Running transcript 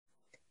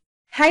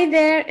Hi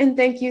there, and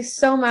thank you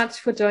so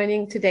much for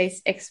joining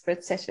today's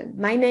expert session.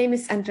 My name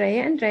is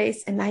Andrea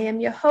Andres, and I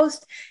am your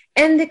host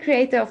and the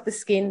creator of the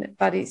Skin,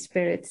 Body,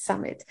 Spirit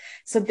Summit.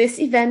 So this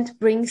event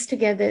brings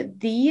together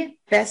the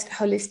best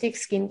holistic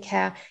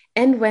skincare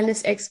and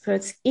wellness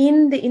experts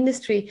in the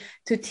industry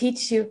to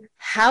teach you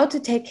how to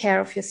take care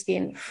of your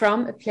skin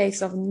from a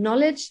place of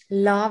knowledge,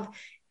 love,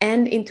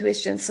 and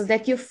intuition so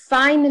that you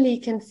finally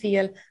can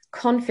feel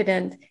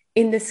confident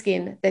in the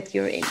skin that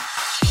you're in.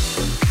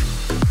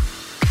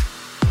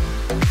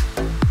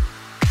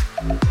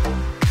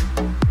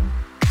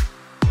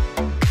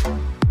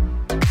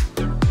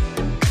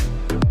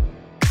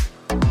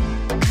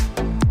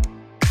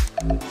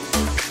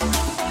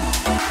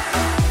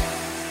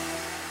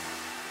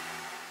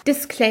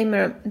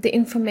 Disclaimer: the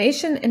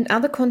information and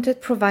other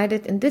content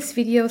provided in this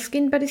video,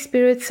 Skin Body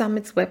Spirit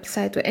Summit's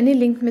website, or any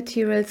linked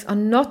materials are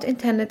not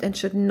intended and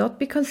should not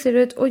be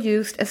considered or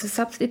used as a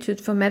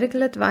substitute for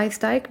medical advice,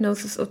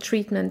 diagnosis, or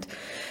treatment.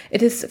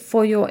 It is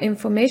for your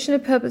informational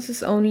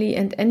purposes only,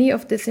 and any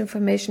of this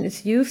information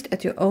is used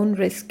at your own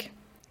risk.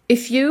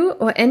 If you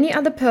or any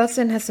other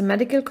person has a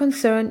medical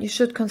concern, you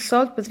should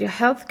consult with your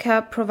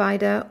healthcare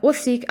provider or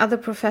seek other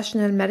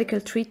professional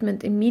medical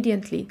treatment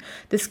immediately.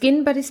 The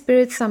Skin Body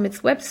Spirit Summit's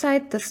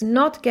website does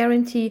not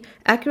guarantee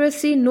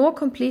accuracy nor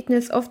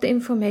completeness of the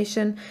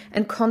information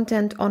and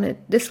content on it.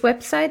 This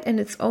website and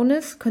its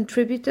owners,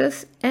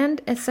 contributors,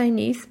 and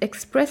assignees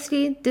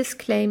expressly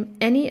disclaim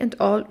any and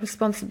all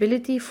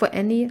responsibility for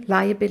any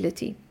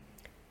liability.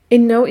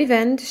 In no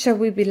event shall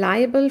we be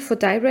liable for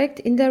direct,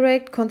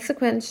 indirect,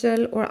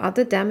 consequential, or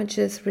other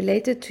damages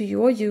related to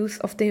your use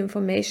of the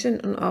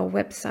information on our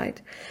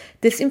website.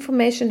 This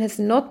information has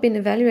not been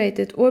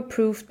evaluated or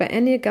approved by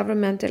any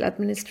governmental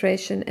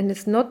administration and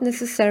is not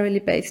necessarily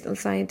based on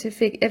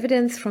scientific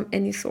evidence from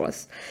any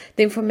source.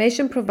 The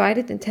information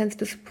provided intends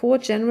to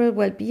support general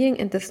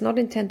well-being and does not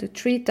intend to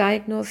treat,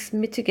 diagnose,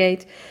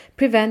 mitigate,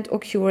 prevent, or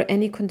cure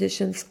any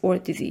conditions or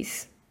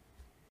disease.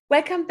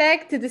 Welcome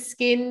back to the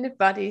Skin,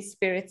 Body,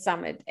 Spirit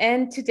Summit.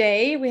 And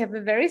today we have a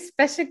very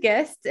special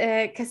guest,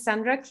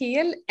 Cassandra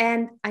Keel.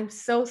 And I'm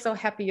so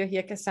happy you're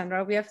here,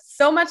 Cassandra. We have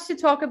so much to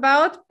talk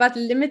about, but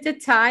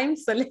limited time.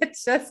 So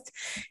let's just,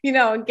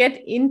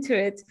 get into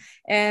it.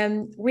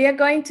 We are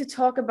going to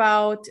talk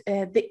about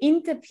the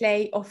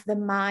interplay of the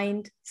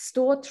mind,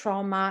 stored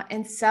trauma,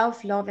 and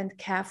self-love and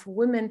care for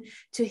women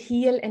to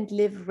heal and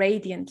live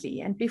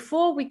radiantly. And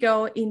before we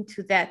go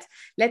into that,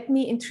 let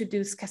me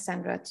introduce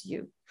Cassandra to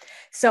you.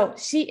 So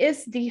she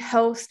is the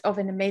host of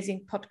an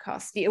amazing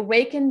podcast, the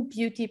Awaken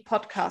Beauty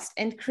podcast,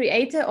 and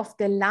creator of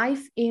the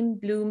Life in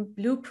Bloom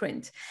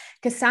Blueprint.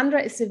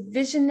 Cassandra is a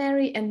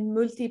visionary and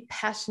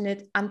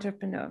multi-passionate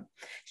entrepreneur.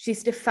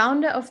 She's the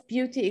founder of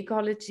Beauty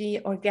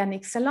Ecology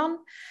Organic Salon,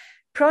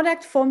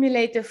 product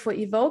formulator for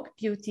Evoke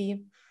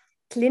Beauty,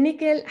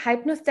 clinical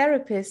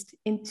hypnotherapist,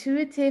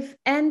 intuitive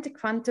and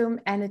quantum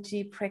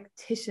energy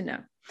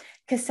practitioner.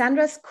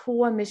 Cassandra's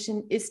core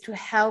mission is to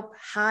help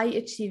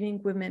high-achieving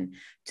women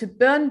to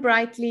burn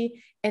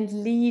brightly and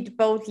lead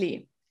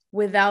boldly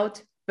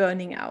without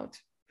burning out.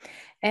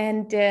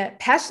 And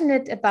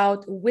passionate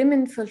about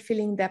women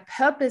fulfilling their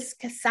purpose,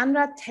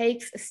 Cassandra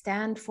takes a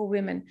stand for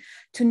women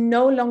to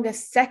no longer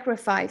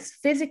sacrifice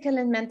physical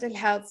and mental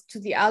health to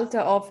the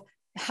altar of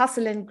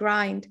hustle and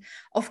grind,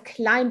 of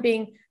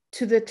climbing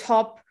to the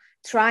top,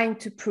 trying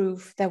to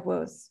prove their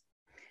worth.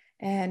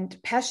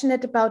 And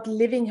passionate about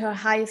living her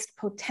highest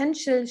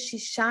potential, she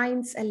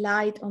shines a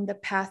light on the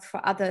path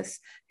for others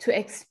to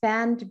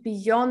expand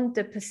beyond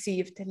the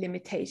perceived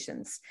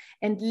limitations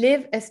and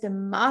live as the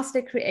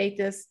master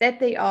creators that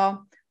they are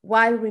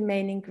while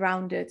remaining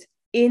grounded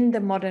in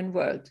the modern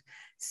world.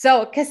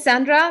 So,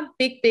 Cassandra,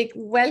 big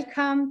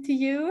welcome to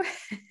you.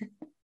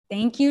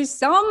 Thank you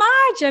so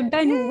much. I've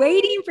been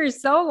waiting for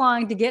so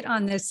long to get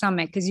on this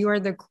summit because you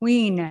are the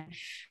queen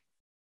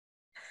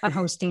of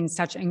hosting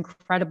such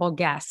incredible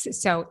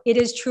guests. So it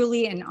is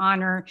truly an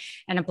honor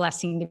and a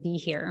blessing to be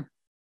here.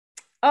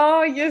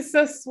 Oh, you're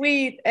so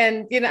sweet.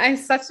 And, I'm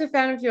such a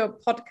fan of your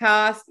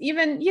podcast.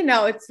 Even,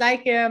 it's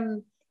like,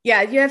 you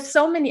have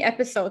so many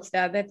episodes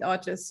there that are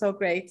just so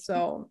great.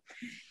 So,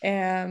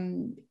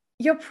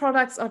 your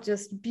products are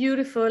just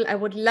beautiful. I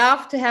would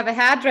love to have a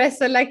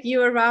hairdresser like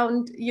you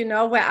around,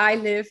 where I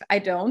live. I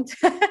don't.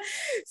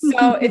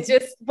 So it's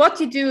just, what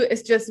you do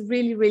is just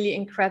really, really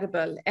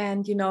incredible.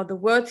 And, the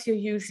words you're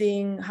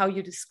using, how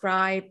you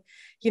describe,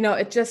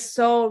 it's just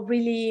so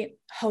really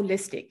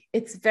holistic.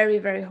 It's very,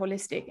 very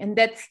holistic. And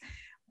that's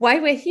why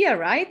we're here,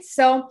 right?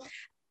 So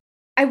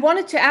I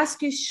wanted to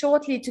ask you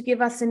shortly to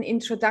give us an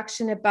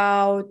introduction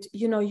about,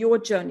 your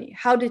journey.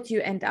 How did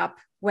you end up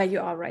where you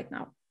are right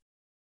now?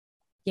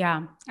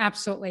 Yeah,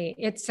 absolutely.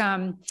 It's,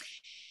 I'll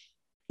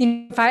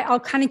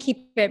kind of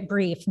keep it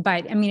brief,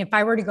 but if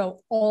I were to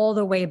go all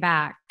the way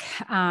back,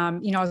 I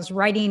was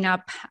writing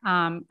up,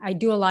 I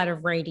do a lot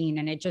of writing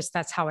and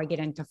that's how I get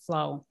into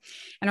flow.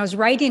 And I was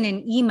writing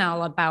an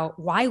email about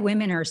why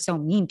women are so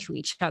mean to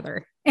each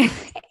other.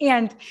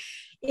 And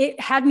it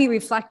had me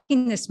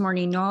reflecting this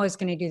morning, I was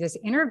going to do this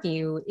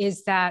interview,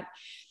 is that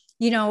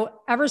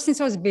ever since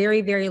I was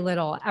very, very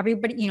little,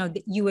 everybody,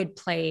 you would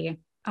play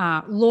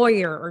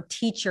lawyer or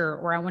teacher,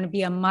 or I want to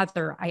be a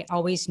mother. I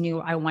always knew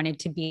I wanted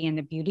to be in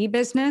the beauty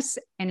business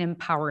and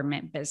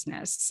empowerment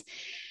business.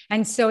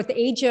 And so at the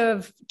age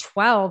of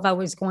 12, I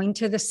was going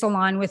to the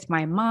salon with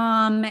my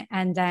mom.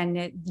 And then,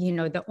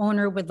 the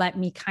owner would let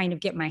me kind of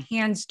get my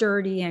hands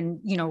dirty and,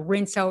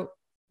 rinse out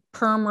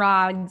perm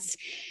rods.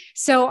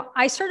 So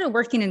I started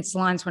working in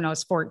salons when I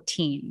was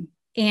 14.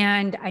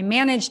 And I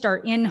managed our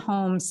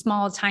in-home,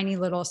 small, tiny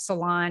little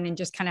salon and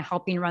just kind of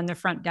helping run the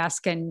front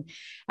desk and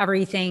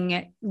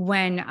everything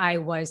when I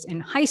was in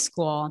high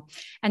school.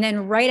 And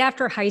then right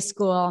after high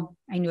school,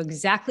 I knew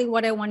exactly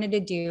what I wanted to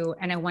do.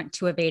 And I went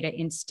to Aveda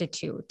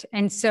Institute.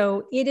 And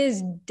so it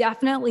is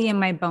definitely in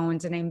my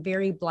bones. And I'm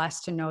very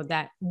blessed to know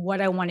that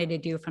what I wanted to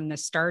do from the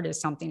start is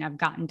something I've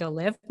gotten to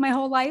live my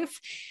whole life,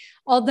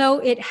 although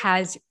it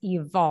has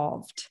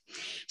evolved.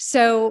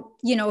 So,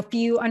 if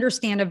you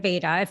understand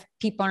Aveda, if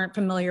people aren't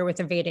familiar with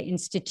Aveda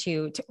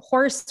Institute,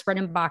 Horst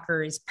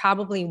Redenbacher is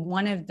probably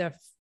one of the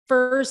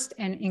first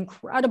and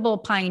incredible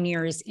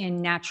pioneers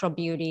in natural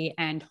beauty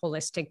and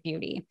holistic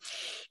beauty.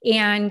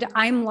 And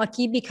I'm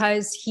lucky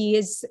because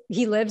he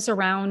lives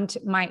around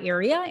my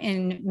area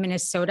in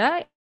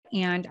Minnesota.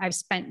 And I've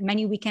spent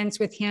many weekends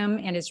with him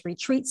and his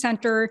retreat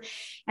center,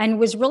 and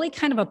was really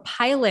kind of a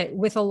pilot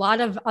with a lot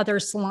of other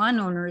salon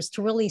owners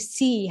to really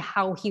see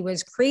how he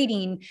was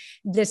creating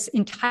this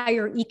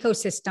entire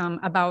ecosystem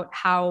about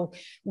how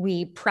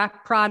we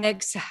prep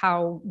products,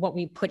 what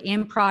we put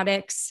in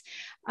products.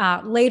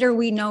 Later,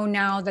 we know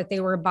now that they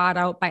were bought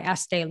out by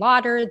Estee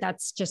Lauder.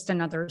 That's just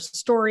another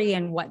story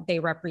and what they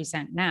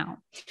represent now.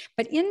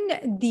 But in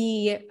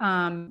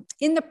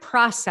the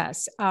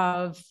process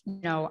of,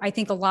 I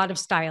think a lot of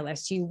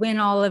stylists, you win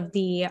all of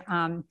the,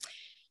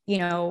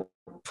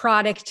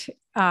 product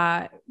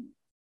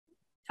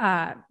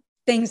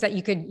things that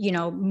you could,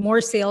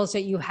 more sales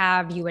that you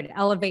would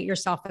elevate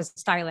yourself as a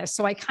stylist.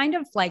 So I kind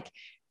of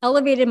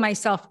elevated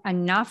myself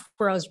enough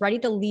where I was ready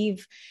to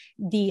leave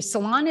the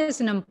salon as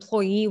an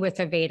employee with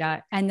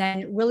Aveda, and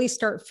then really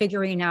start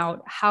figuring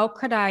out how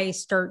could I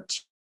start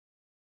to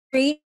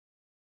create.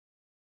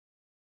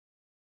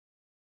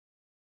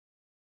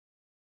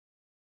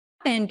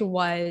 And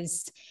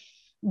was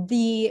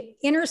the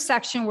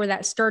intersection where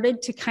that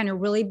started to kind of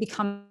really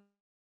become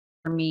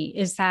for me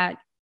is that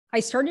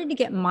I started to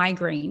get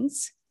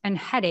migraines and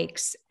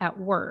headaches at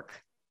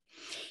work.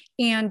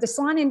 And the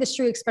salon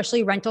industry,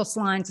 especially rental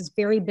salons, is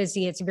very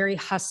busy. It's very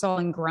hustle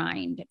and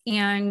grind.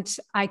 And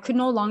I could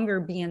no longer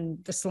be in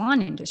the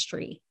salon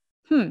industry.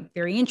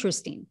 Very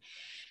interesting.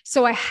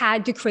 So I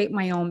had to create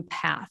my own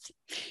path.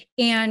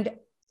 And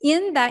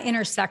in that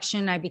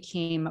intersection, I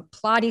became a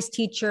Pilates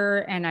teacher,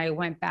 and I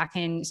went back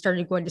and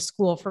started going to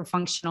school for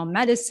functional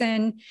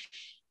medicine.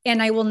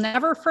 And I will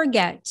never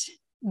forget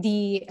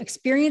the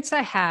experience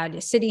I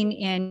had sitting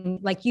in,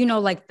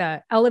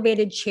 the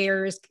elevated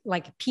chairs,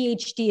 like a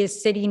PhD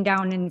is sitting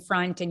down in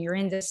front and you're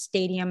in the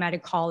stadium at a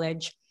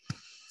college.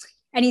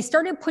 And he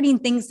started putting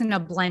things in a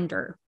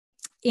blender.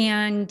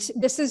 And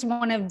this is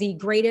one of the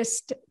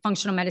greatest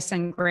functional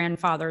medicine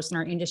grandfathers in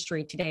our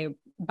industry today,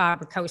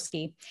 Bob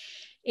Rakowski.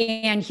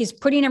 And he's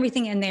putting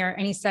everything in there.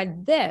 And he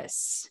said,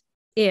 this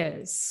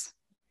is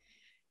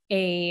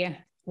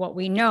what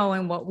we know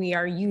and what we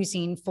are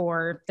using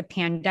for the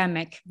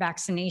pandemic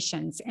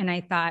vaccinations. And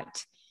I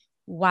thought,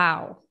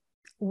 wow,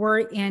 we're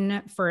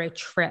in for a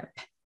trip.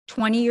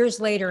 20 years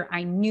later,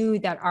 I knew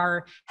that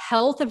our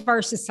health of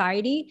our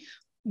society,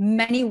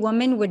 many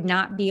women would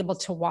not be able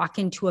to walk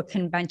into a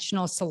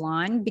conventional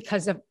salon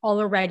because of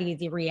already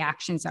the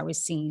reactions I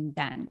was seeing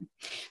then.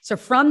 So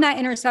from that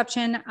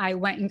interception, I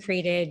went and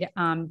created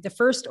the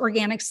first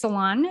organic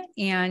salon.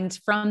 And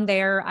from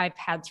there, I've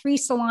had 3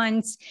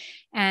 salons.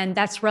 And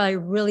that's where I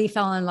really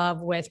fell in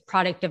love with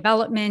product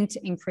development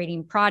and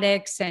creating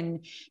products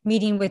and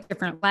meeting with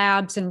different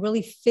labs and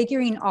really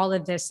figuring all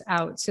of this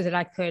out so that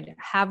I could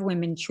have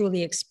women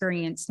truly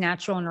experience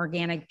natural and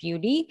organic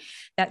beauty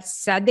that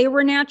said they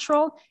were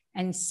natural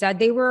and said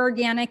they were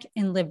organic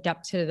and lived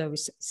up to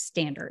those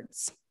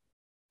standards.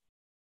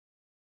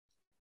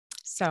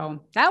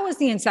 So that was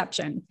the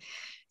inception.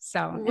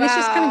 So and it's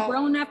just kind of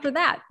grown after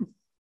that.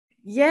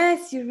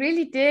 Yes, you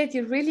really did.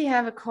 You really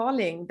have a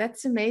calling.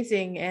 That's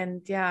amazing.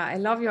 And yeah, I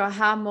love your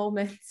aha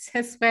moments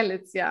as well.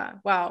 It's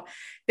wow.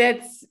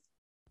 That's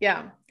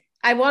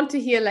I want to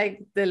hear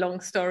the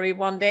long story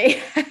one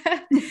day.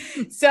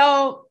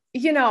 So,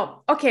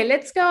 okay,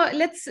 let's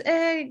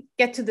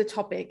get to the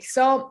topic.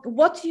 So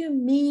what do you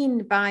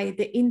mean by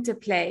the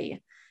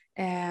interplay,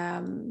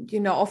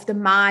 of the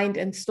mind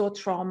and store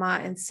trauma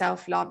and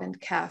self-love and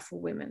care for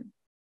women?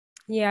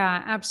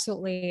 Yeah,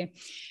 absolutely.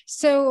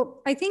 So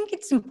I think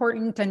it's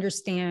important to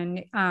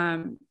understand,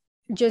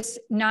 just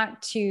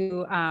not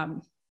to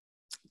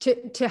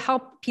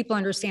help people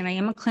understand, I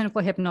am a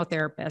clinical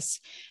hypnotherapist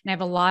and I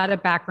have a lot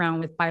of background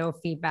with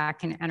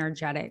biofeedback and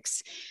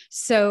energetics.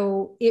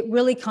 So it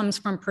really comes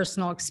from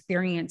personal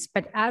experience.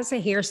 But as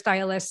a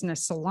hairstylist and a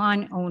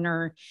salon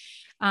owner,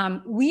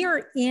 we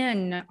are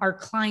in our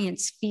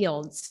clients'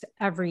 fields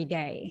every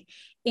day.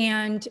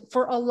 And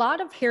for a lot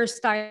of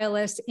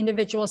hairstylists,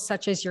 individuals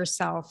such as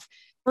yourself,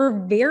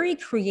 we're very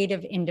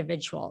creative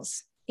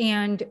individuals.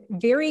 And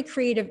very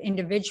creative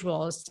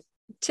individuals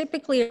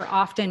typically are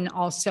often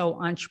also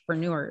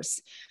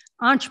entrepreneurs.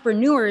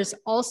 Entrepreneurs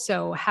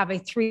also have a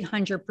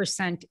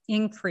 300%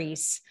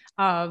 increase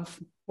of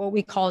what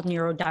we call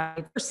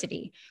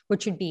neurodiversity,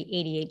 which would be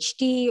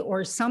ADHD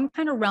or some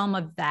kind of realm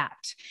of that.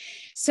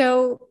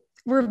 So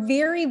we're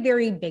very,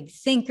 very big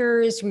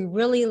thinkers. We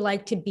really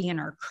like to be in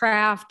our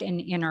craft and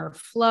in our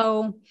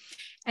flow.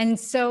 And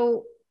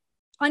so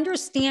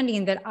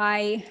understanding that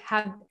I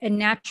have a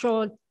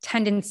natural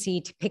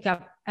tendency to pick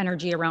up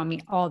energy around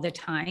me all the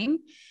time,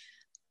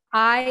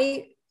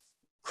 I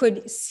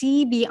could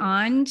see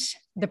beyond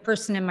the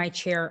person in my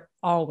chair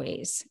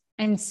always.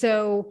 And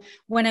so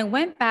when I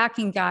went back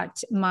and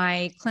got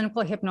my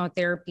clinical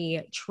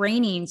hypnotherapy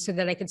training so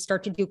that I could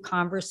start to do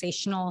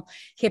conversational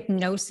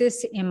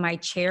hypnosis in my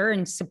chair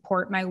and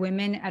support my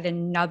women at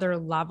another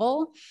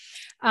level,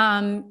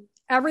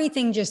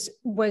 everything just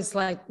was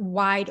like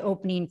wide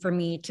opening for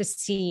me to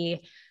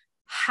see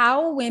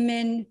how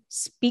women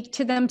speak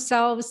to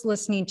themselves,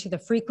 listening to the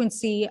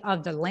frequency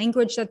of the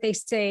language that they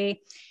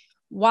say,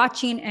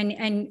 watching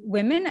and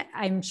women,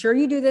 I'm sure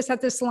you do this at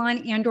the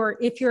salon, and or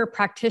if you're a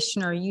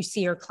practitioner, you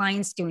see your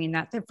clients doing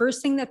that. The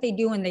first thing that they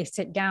do when they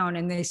sit down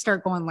and they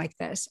start going like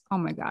this, oh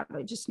my God,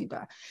 I just need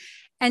to.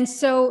 And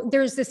so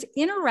there's this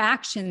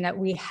interaction that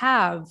we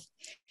have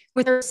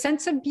with our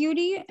sense of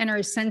beauty and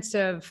our sense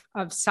of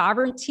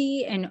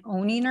sovereignty and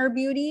owning our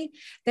beauty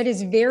that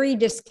is very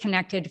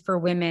disconnected for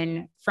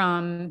women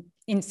from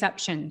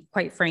inception,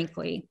 quite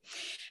frankly.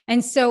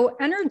 And so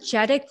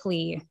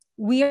energetically,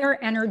 we are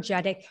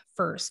energetic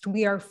first.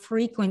 We are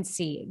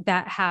frequency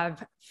that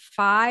have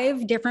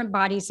 5 different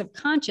bodies of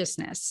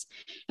consciousness.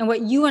 And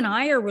what you and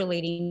I are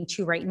relating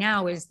to right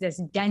now is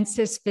this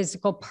densest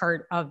physical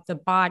part of the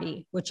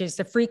body, which is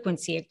the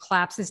frequency. It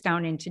collapses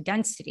down into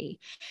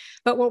density.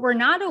 But what we're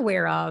not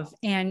aware of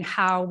and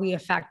how we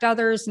affect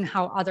others and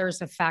how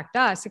others affect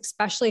us,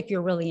 especially if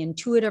you're really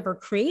intuitive or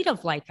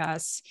creative like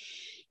us,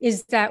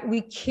 is that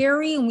we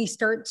carry and we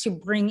start to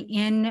bring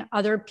in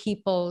other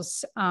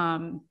people's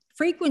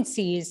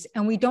frequencies,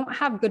 and we don't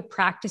have good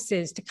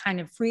practices to kind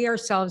of free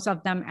ourselves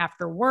of them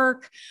after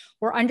work,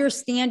 or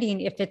understanding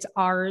if it's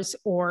ours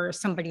or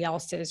somebody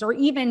else's, or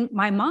even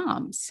my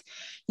mom's.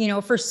 You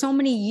know, for so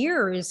many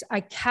years, I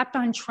kept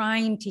on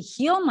trying to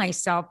heal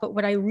myself, but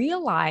what I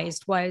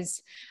realized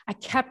was I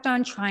kept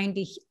on trying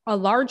to, a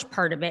large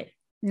part of it,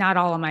 not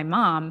all of my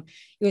mom,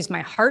 it was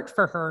my heart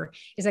for her,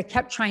 is I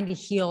kept trying to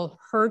heal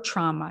her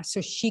trauma so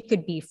she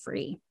could be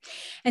free.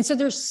 And so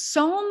there's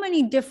so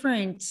many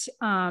different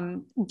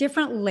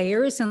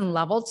layers and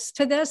levels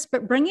to this,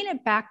 but bringing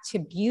it back to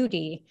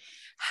beauty,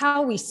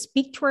 how we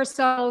speak to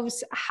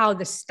ourselves, how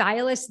the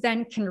stylist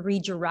then can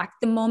redirect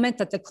the moment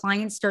that the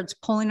client starts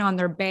pulling on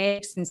their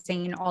bags and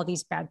saying all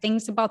these bad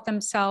things about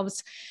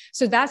themselves.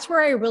 So that's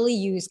where I really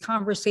use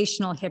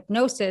conversational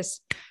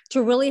hypnosis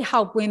to really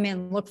help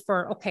women look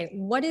for, okay,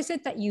 what is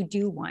it that you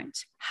do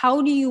want?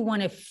 How do you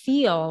want to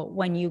feel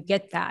when you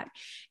get that?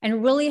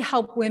 And really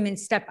help women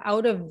step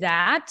out of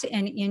that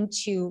and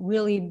into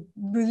really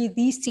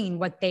releasing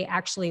what they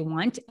actually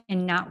want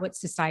and not what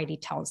society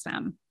tells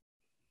them.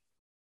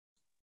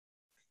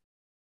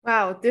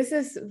 Wow, this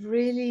is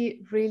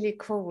really, really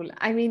cool.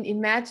 I mean,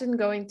 imagine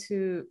going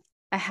to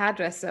a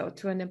hairdresser or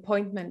to an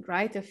appointment,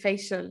 right? A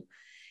facial,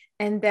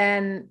 and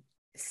then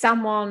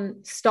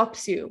someone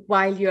stops you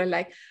while you're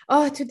like,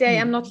 oh, today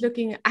I'm not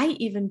looking. I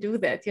even do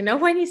that, you know,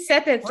 when you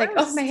said it, it's like,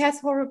 oh, my hair's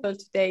horrible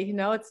today, you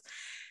know, it's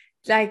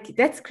like,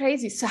 that's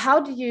crazy. So how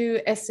do you,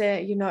 as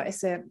a, you know,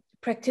 as a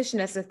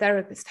practitioner, as a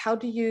therapist, how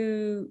do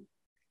you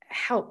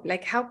help?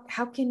 Like,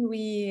 how can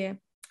we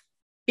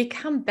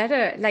become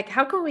better? Like,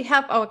 how can we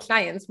help our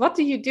clients? What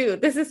do you do?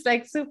 This is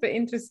like super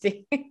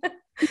interesting.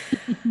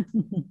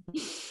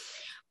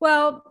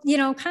 Well, you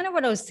know, kind of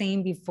what I was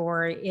saying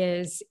before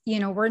is, you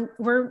know,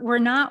 we're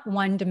not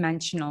one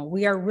dimensional.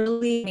 We are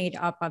really made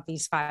up of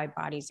these 5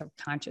 bodies of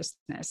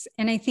consciousness.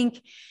 And I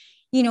think,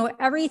 you know,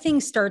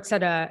 everything starts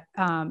at a,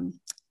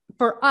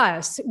 for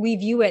us, we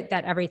view it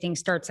that everything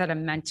starts at a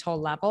mental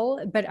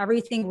level, but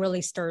everything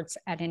really starts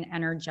at an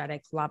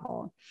energetic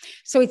level.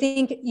 So I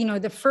think, you know,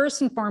 the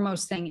first and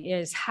foremost thing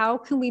is how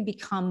can we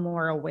become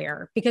more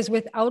aware? Because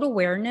without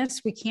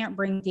awareness, we can't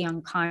bring the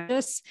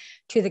unconscious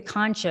to the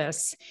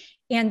conscious.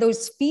 And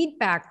those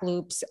feedback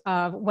loops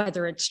of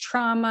whether it's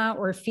trauma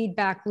or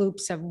feedback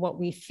loops of what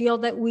we feel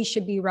that we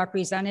should be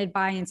represented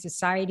by in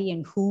society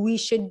and who we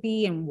should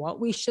be and what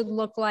we should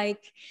look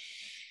like,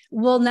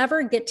 we'll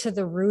never get to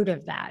the root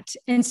of that.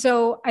 And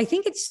so I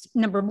think it's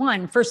number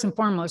one, first and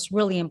foremost,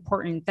 really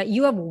important that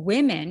you have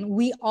women,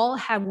 we all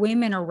have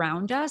women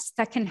around us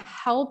that can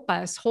help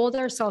us hold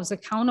ourselves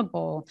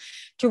accountable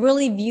to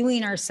really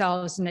viewing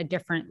ourselves in a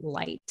different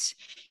light.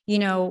 You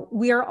know,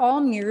 we are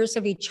all mirrors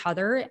of each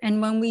other.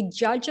 And when we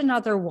judge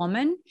another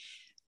woman,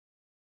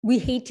 we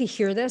hate to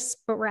hear this,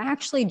 but we're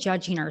actually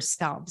judging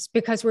ourselves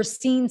because we're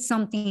seeing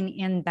something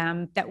in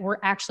them that we're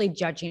actually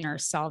judging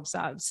ourselves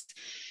of.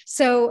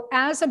 So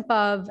as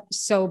above,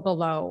 so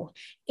below.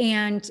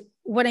 And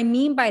what I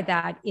mean by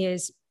that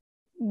is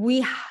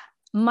we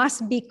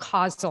must be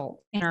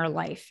causal in our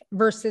life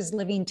versus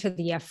living to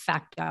the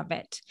effect of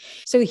it.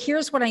 So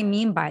here's what I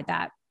mean by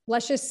that.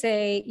 Let's just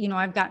say,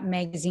 I've got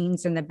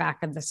magazines in the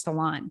back of the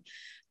salon.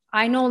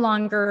 I no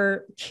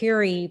longer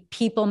carry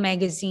People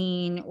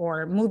magazine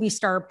or movie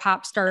star,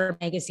 pop star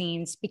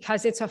magazines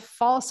because it's a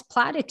false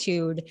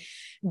platitude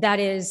that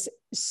is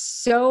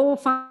so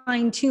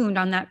fine tuned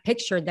on that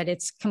picture that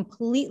it's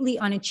completely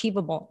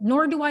unachievable.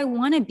 Nor do I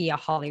want to be a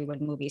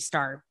Hollywood movie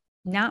star.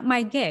 Not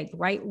my gig,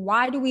 right?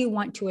 Why do we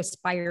want to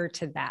aspire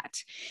to that?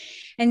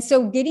 And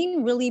so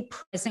getting really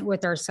present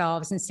with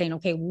ourselves and saying,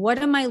 okay, what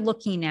am I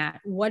looking at?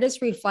 What is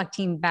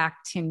reflecting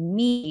back to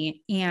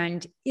me?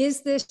 And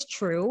is this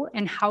true?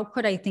 And how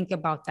could I think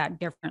about that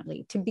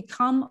differently? To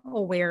become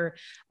aware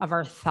of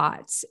our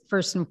thoughts,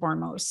 first and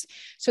foremost.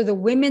 So the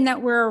women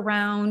that we're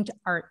around,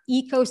 our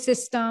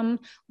ecosystem,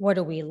 what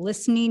are we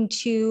listening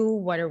to?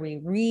 What are we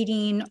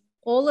reading?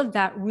 All of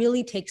that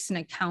really takes an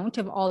account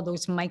of all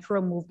those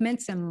micro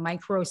movements and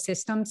micro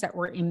systems that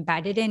we're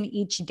embedded in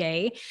each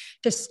day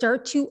to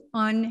start to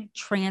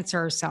untrance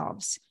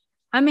ourselves.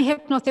 I'm a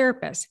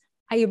hypnotherapist.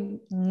 I am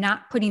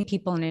not putting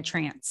people in a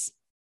trance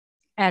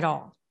at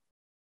all.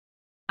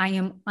 I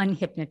am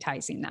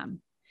unhypnotizing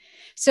them.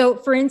 So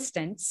for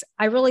instance,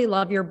 I really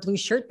love your blue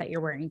shirt that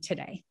you're wearing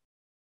today.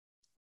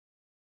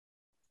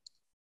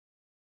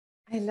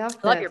 I love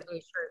your blue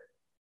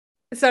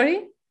shirt.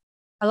 Sorry?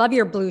 I love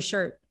your blue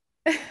shirt.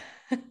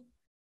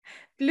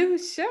 Blue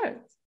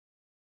shirt.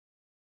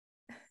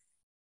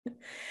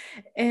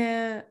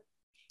 So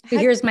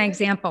here's my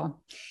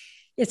example.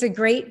 It's a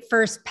great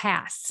first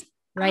pass,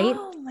 right?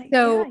 Oh my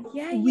God.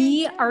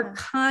 We are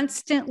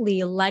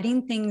constantly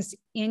letting things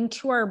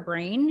into our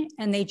brain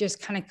and they just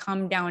kind of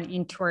come down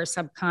into our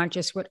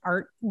subconscious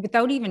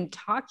without even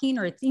talking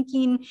or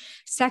thinking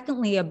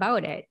secondly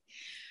about it.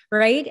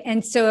 Right.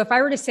 And so if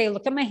I were to say,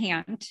 look at my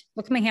hand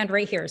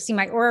right here, see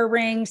my Aura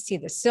ring, see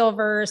the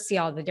silver, see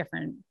all the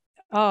different,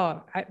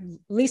 at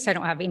least I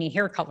don't have any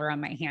hair color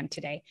on my hand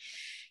today.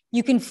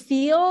 You can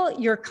feel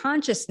your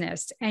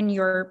consciousness and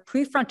your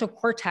prefrontal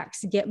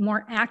cortex get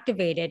more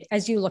activated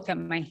as you look at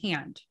my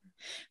hand.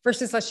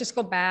 Versus let's just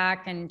go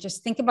back and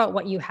just think about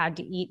what you had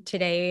to eat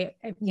today,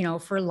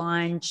 for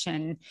lunch,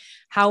 and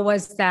how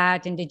was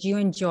that? And did you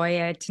enjoy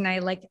it? And I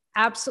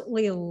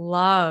absolutely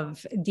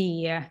love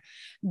the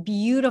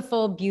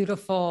beautiful,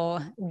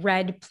 beautiful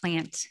red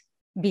plant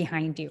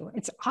behind you.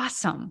 It's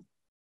awesome.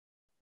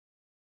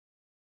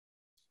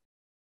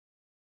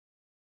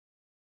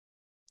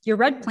 Your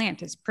red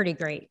plant is pretty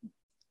great.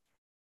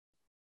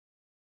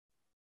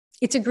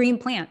 It's a green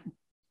plant.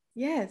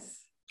 Yes.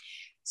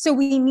 So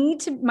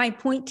my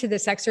point to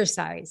this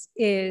exercise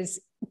is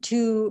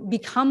to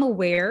become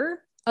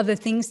aware of the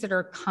things that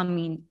are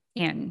coming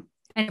in.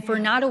 And if we're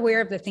not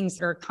aware of the things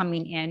that are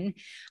coming in,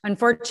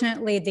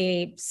 unfortunately,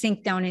 they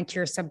sink down into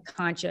your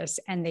subconscious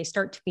and they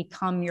start to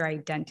become your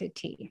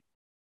identity.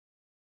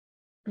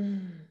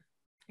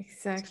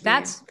 Exactly. So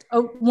that's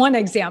one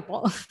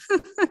example.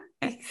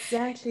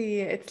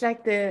 Exactly. It's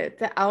like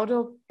the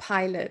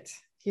autopilot,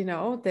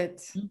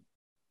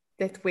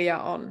 that we are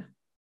on.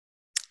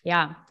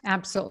 Yeah,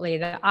 absolutely.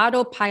 The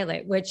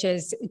autopilot, which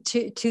is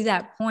to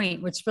that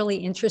point, what's really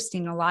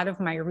interesting, a lot of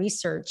my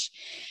research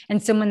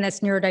and someone that's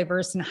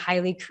neurodiverse and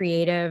highly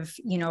creative,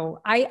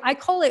 I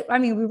call it,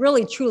 we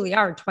really truly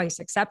are twice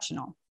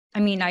exceptional.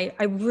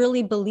 I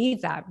really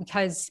believe that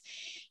because,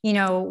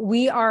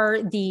 we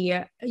are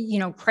the,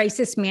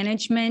 crisis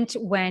management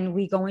when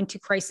we go into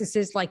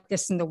crises like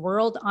this in the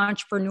world.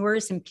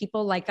 Entrepreneurs and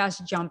people like us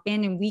jump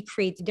in and we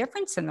create the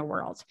difference in the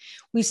world.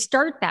 We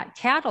start that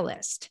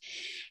catalyst.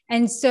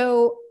 And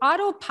so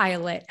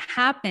autopilot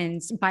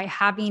happens by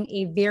having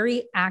a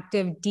very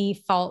active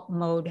default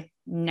mode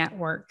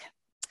network.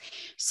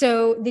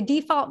 So the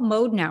default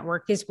mode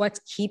network is what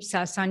keeps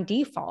us on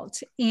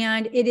default.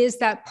 And it is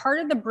that part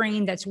of the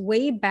brain that's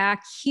way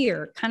back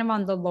here, kind of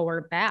on the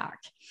lower back.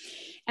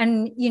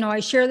 And, I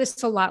share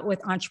this a lot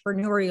with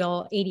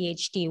entrepreneurial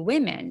ADHD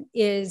women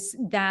is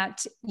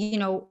that,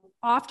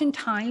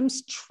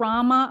 oftentimes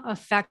trauma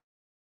affects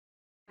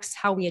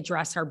how we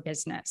address our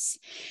business.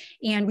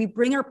 And we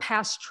bring our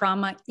past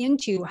trauma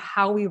into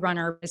how we run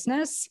our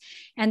business,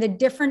 and the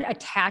different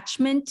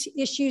attachment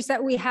issues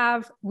that we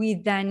have, we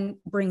then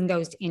bring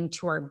those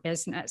into our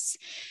business.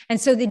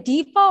 And so the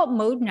default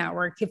mode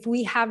network, if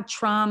we have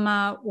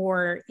trauma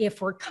or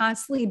if we're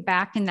constantly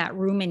back in that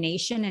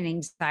rumination and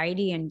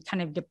anxiety and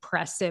kind of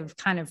depressive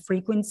kind of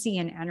frequency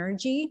and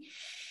energy,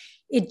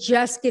 it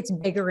just gets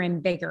bigger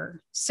and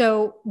bigger.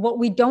 So what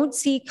we don't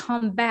see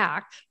come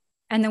back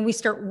and then we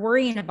start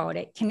worrying about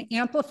it, can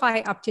amplify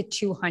up to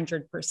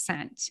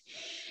 200%.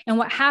 And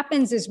what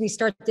happens is we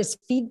start this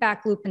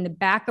feedback loop in the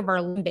back of our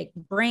limbic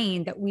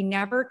brain that we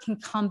never can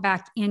come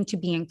back into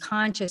being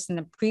conscious in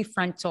the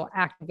prefrontal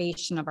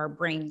activation of our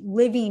brain,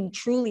 living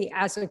truly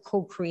as a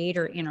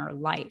co-creator in our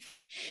life.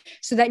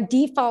 So that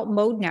default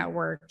mode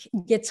network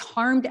gets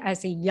harmed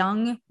as a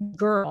young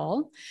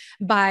girl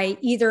by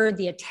either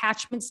the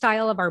attachment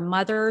style of our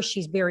mother.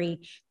 She's very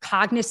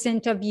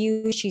cognizant of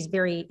you. She's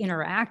very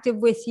interactive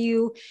with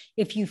you.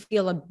 If you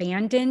feel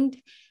abandoned,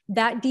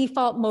 that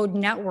default mode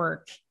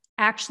network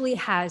actually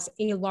has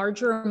a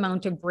larger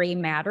amount of gray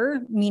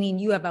matter, meaning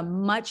you have a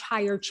much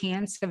higher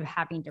chance of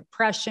having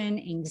depression,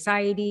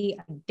 anxiety,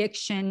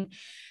 addiction,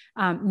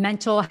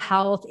 mental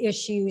health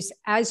issues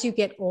as you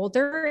get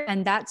older.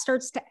 And that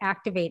starts to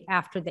activate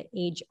after the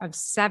age of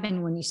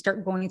 7, when you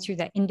start going through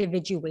that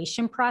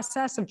individuation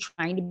process of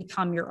trying to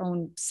become your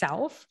own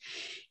self.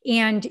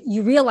 And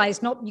you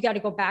realize, nope, you got to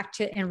go back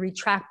to and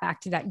retract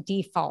back to that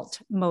default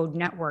mode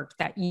network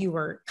that you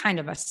were kind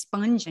of a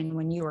sponge in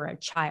when you were a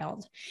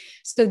child.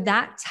 So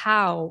that's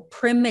how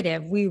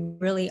primitive we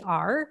really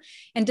are.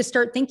 And to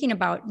start thinking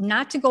about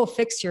not to go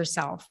fix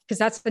yourself, because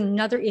that's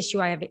another issue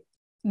I have.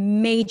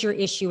 Major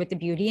issue with the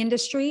beauty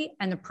industry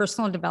and the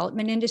personal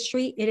development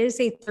industry. It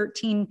is a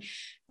 $13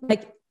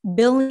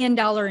 billion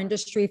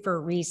industry for a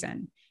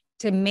reason,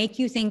 to make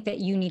you think that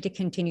you need to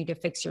continue to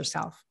fix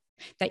yourself,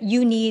 that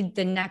you need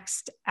the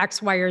next X,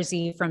 Y, or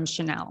Z from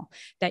Chanel,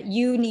 that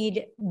you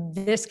need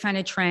this kind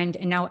of trend.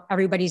 And now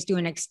everybody's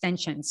doing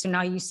extensions. So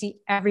now you see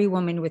every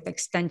woman with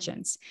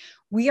extensions.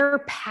 We are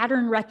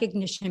pattern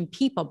recognition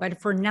people, but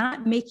if we're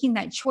not making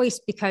that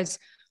choice because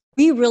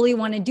we really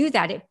want to do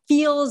that, it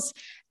feels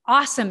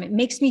awesome. It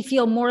makes me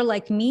feel more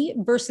like me,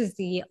 versus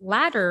the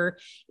latter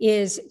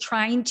is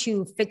trying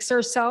to fix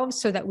ourselves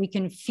so that we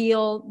can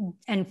feel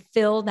and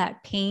fill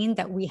that pain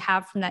that we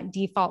have from that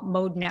default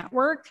mode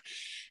network.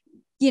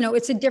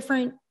 It's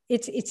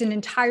an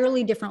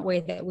entirely different way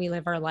that we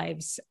live our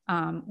lives.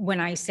 When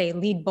I say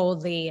lead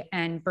boldly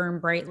and burn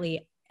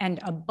brightly and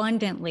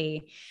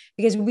abundantly,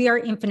 because we are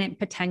infinite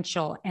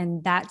potential,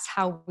 and that's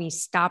how we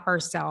stop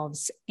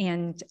ourselves.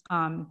 And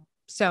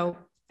so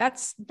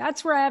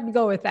that's where I have to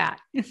go with that.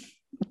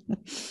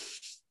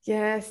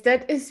 Yes,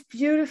 that is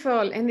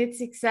beautiful. And it's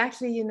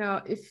exactly,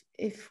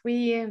 if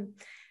we,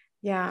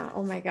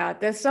 oh my God,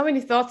 there's so many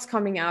thoughts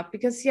coming up,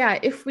 because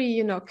if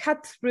we,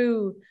 cut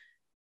through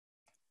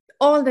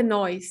all the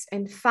noise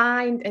and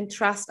find and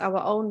trust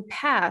our own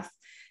path,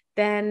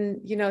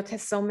 then, it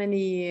has so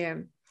many,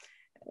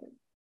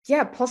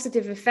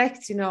 positive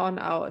effects, on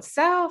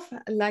ourselves,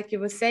 like you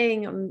were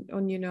saying, on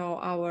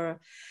our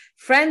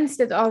friends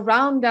that are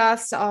around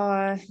us,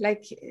 or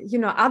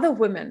other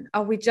women.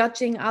 Are we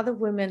judging other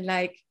women?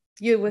 Like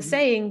you were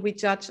saying, we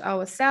judge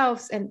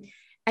ourselves. And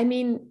I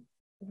mean,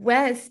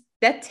 where's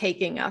that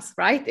taking us,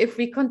 right? If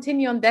we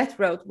continue on that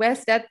road,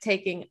 where's that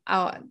taking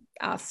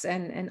us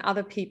and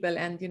other people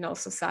and,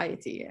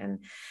 society? And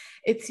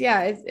it's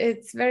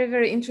very,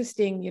 very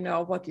interesting,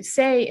 what you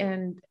say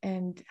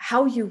and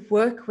how you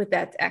work with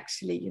that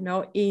actually,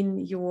 in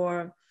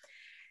your,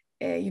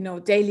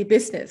 daily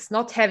business,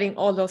 not having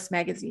all those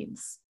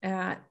magazines.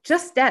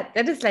 Just that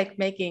is like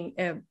making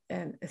a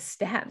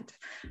stand,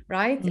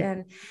 right? Mm-hmm.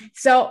 And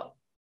so,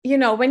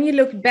 when you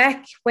look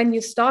back, when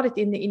you started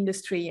in the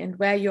industry and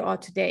where you are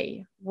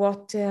today,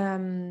 what's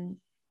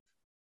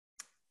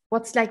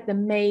like the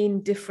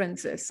main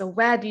differences? So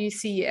where do you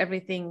see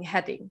everything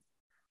heading?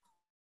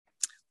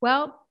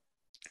 Well,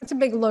 that's a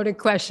big loaded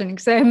question,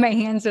 because I have my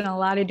hands in a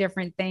lot of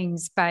different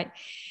things. But,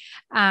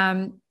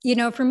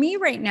 for me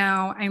right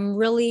now, I'm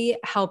really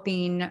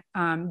helping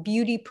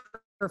beauty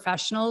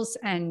professionals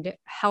and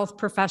health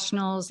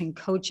professionals and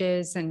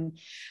coaches and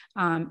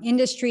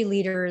industry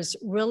leaders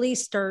really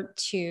start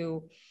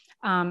to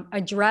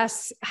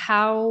address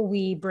how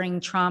we bring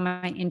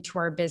trauma into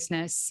our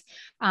business.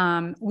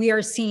 We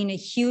are seeing a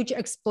huge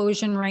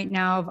explosion right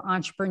now of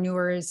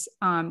entrepreneurs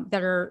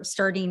that are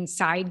starting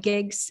side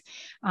gigs.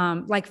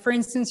 Like for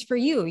instance, for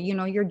you,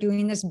 you're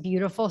doing this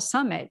beautiful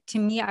summit. To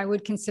me, I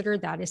would consider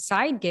that a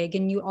side gig.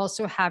 And you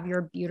also have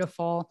your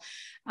beautiful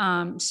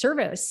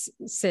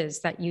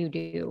services that you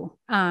do.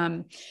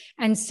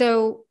 And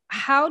so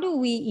how do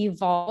we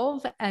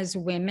evolve as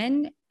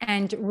women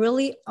and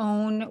really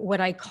own what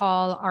I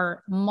call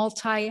our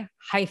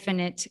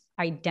multi-hyphenate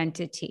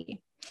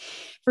identity?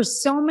 For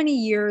so many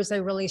years, I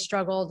really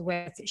struggled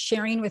with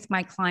sharing with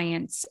my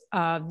clients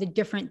the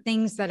different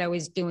things that I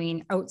was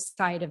doing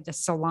outside of the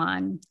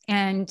salon.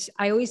 And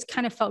I always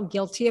kind of felt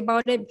guilty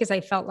about it, because I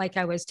felt like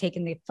I was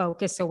taking the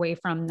focus away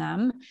from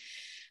them.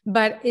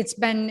 but it's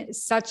been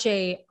such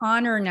a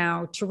honor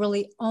now to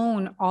really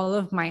own all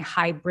of my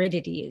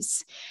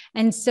hybridities.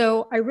 And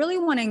so I really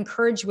want to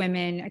encourage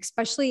women,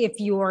 especially if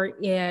you're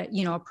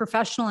a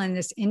professional in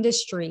this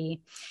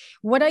industry.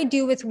 What I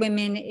do with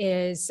women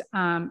is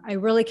I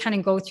really kind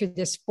of go through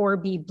this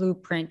 4B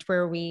blueprint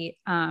where we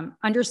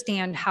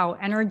understand how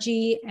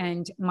energy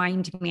and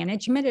mind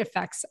management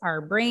affects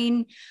our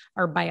brain,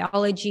 our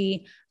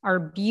biology, our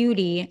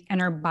beauty,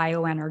 and our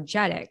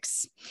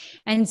bioenergetics.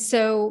 And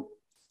so,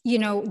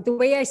 the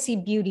way I see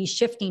beauty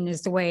shifting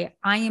is the way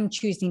I am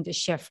choosing to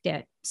shift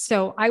it.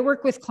 So I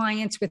work with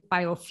clients with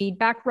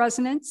biofeedback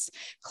resonance.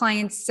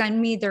 Clients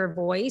send me their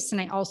voice, and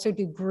I also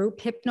do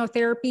group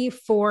hypnotherapy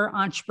for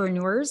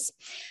entrepreneurs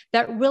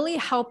that really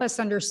help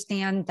us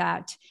understand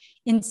that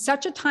in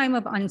such a time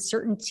of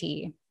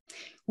uncertainty,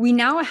 we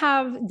now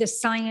have the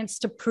science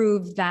to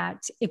prove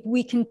that if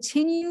we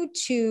continue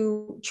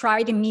to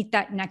try to meet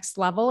that next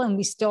level and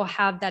we still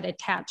have that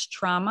attached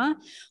trauma,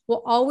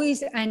 we'll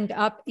always end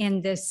up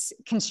in this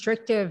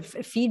constrictive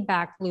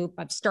feedback loop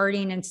of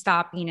starting and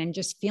stopping and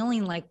just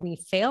feeling like we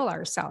fail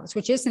ourselves,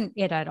 which isn't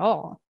it at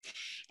all.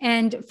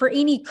 And for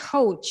any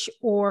coach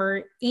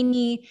or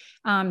any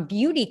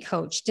beauty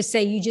coach to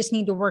say you just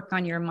need to work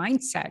on your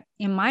mindset,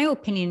 in my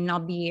opinion, and I'll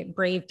be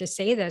brave to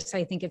say this,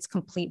 I think it's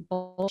complete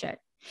bullshit.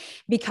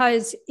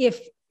 Because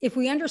if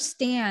we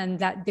understand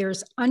that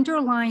there's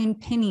underlying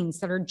pinnings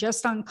that are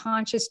just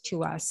unconscious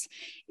to us,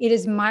 it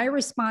is my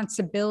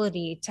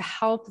responsibility to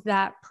help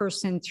that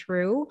person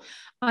through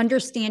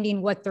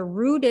understanding what the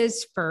root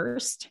is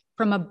first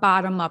from a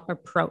bottom-up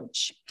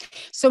approach.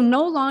 So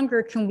no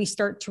longer can we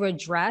start to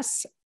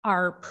address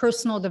our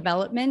personal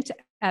development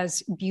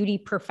as beauty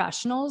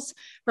professionals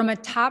from a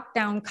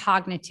top-down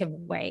cognitive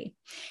way.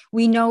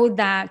 We know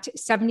that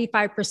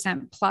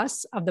 75%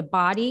 plus of the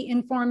body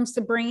informs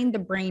the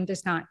brain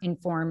does not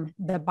inform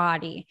the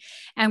body.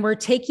 And we're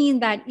taking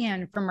that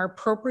in from our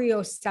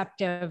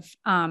proprioceptive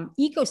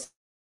ecosystem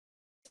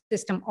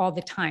all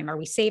the time. Are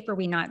we safe? Are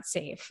we not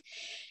safe?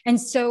 And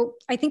so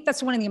I think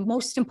that's one of the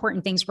most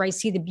important things where I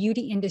see the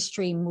beauty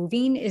industry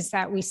moving is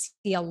that we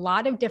see a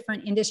lot of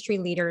different industry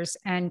leaders.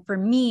 And for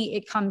me,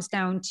 it comes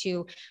down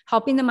to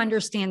helping them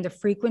understand the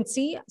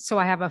frequency. So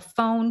I have a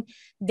phone,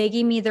 they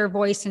give me their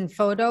voice and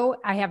photo.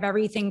 I have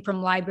everything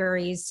from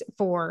libraries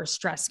for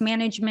stress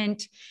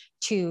management,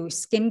 to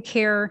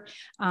skincare,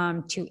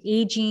 to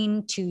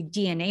aging, to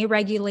DNA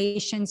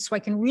regulation. So I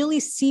can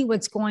really see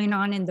what's going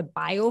on in the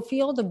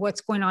biofield of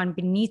what's going on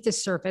beneath the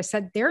surface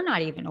that they're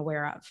not even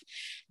aware of.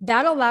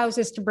 That allows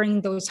us to bring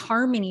those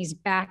harmonies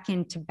back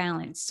into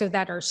balance so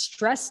that our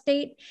stress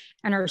state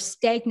and our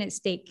stagnant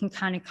state can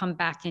kind of come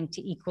back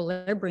into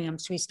equilibrium.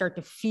 So we start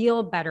to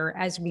feel better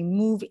as we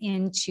move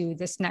into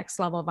this next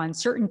level of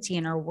uncertainty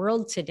in our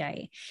world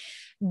today.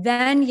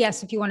 Then,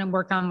 yes, if you want to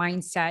work on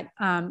mindset,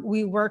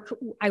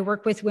 I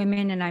work with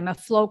women and I'm a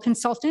flow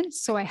consultant.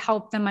 So I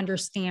help them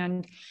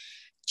understand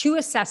 2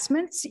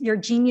 assessments, your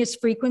genius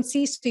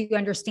frequency, so you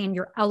understand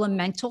your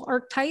elemental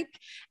archetype,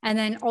 and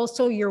then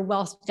also your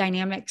wealth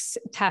dynamics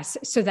test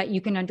so that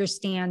you can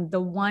understand the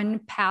one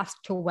path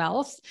to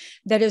wealth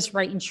that is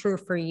right and true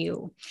for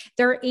you.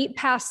 There are 8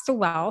 paths to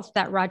wealth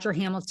that Roger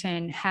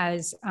Hamilton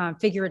has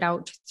figured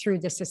out through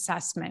this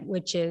assessment,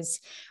 which is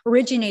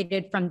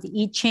originated from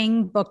the I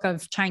Ching book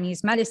of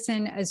Chinese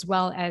medicine, as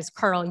well as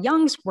Carl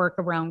Jung's work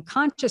around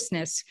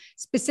consciousness,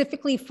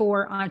 specifically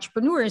for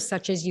entrepreneurs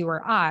such as you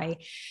or I,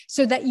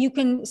 so that you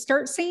can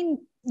start saying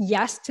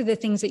yes to the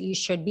things that you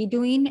should be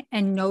doing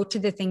and no to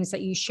the things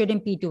that you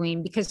shouldn't be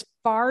doing, because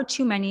far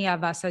too many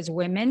of us as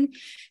women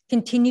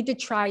continue to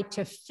try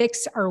to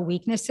fix our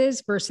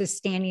weaknesses versus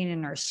standing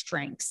in our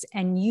strengths.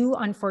 And you,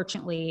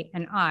 unfortunately,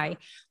 and I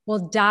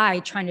will die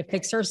trying to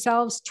fix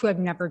ourselves to have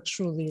never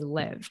truly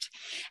lived.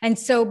 And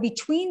so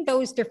between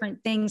those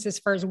different things, as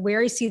far as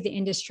where I see the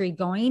industry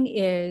going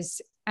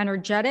is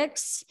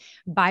energetics,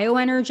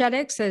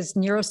 bioenergetics, as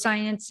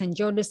neuroscience and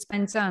Joe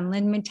Dispenza and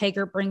Lynn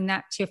Taggart bring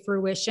that to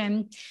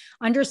fruition,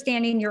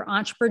 understanding your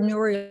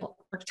entrepreneurial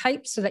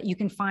archetype so that you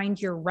can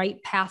find your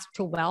right path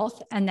to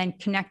wealth and then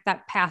connect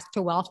that path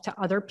to wealth to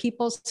other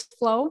people's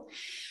flow.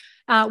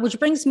 Which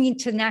brings me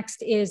to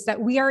next is that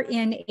we are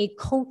in a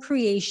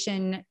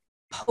co-creation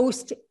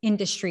post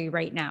industry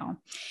right now.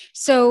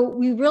 So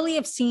we really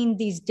have seen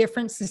these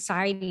different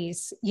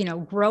societies,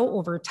 grow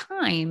over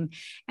time.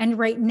 And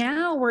right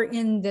now we're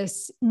in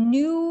this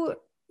new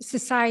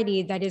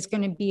society that is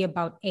going to be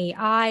about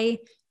AI,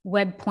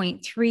 Web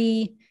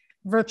 0.3,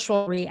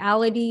 virtual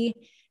reality.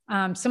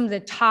 Some of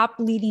the top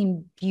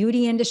leading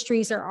beauty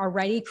industries are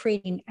already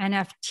creating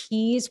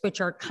NFTs,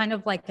 which are kind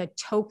of like a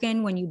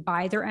token. When you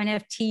buy their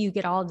NFT, you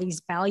get all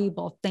these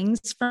valuable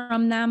things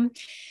from them.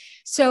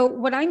 So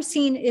what I'm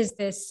seeing is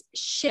this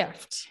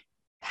shift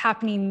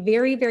happening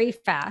very, very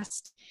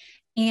fast.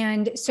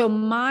 And so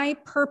my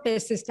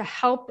purpose is to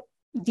help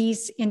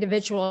these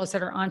individuals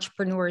that are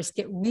entrepreneurs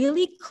get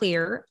really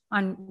clear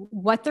on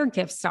what their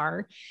gifts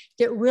are,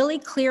 get really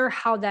clear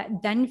how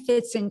that then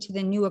fits into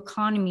the new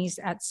economies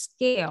at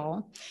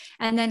scale,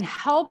 and then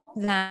help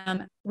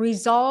them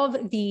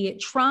resolve the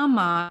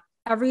trauma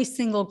every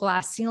single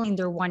glass ceiling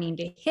they're wanting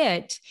to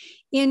hit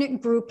in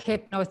group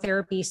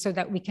hypnotherapy so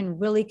that we can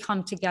really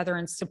come together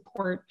and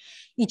support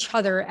each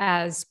other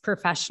as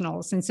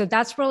professionals. And so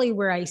that's really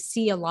where I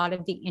see a lot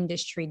of the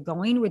industry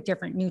going with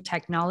different new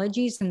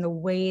technologies and the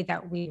way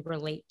that we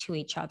relate to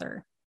each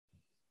other.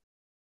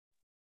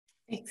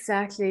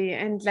 Exactly.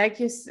 And like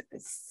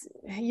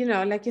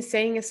like you're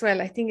saying as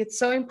well, I think it's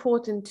so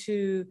important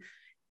to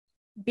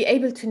be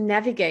able to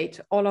navigate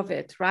all of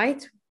it,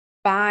 right?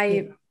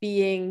 By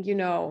being,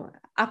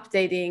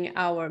 updating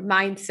our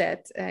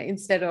mindset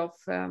instead of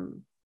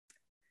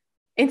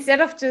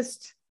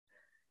just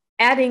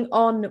adding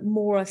on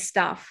more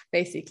stuff,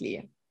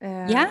 basically.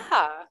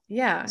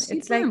 Yeah,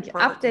 it's like important.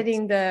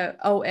 Updating the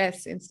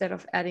OS instead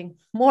of adding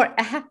more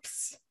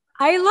apps.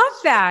 I love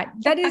that.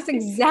 That is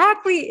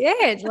exactly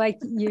it. Like,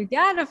 you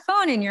got a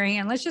phone in your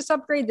hand. Let's just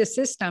upgrade the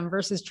system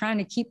versus trying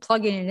to keep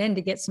plugging it in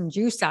to get some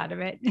juice out of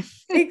it.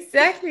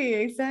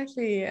 Exactly.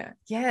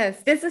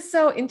 Yes, this is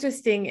so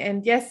interesting.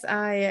 And yes,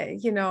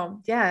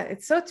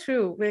 it's so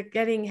true. We're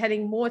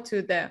heading more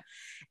to the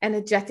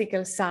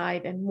energetical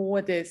side and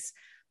more the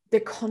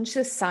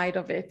conscious side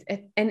of it.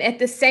 And at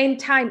the same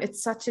time,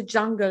 it's such a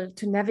jungle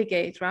to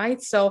navigate,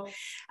 right? So,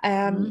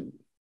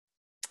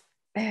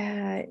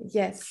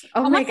 yes.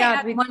 Oh my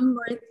God.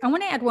 I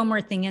want to add one more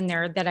thing in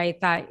there that I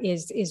thought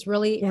is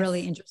really,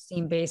 really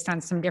interesting based on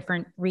some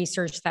different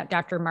research that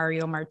Dr.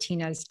 Mario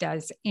Martinez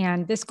does.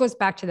 And this goes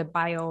back to the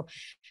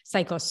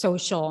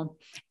biopsychosocial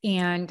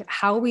and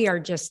how we are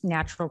just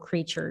natural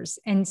creatures.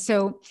 And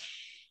so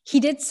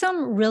he did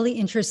some really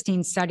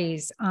interesting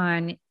studies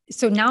on,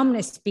 so now I'm going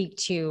to speak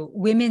to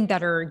women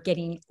that are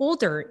getting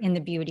older in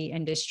the beauty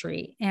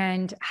industry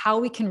and how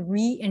we can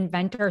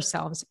reinvent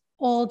ourselves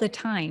all the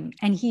time.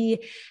 And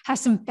he has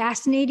some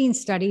fascinating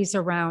studies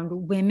around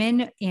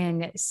women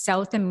in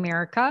South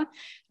America.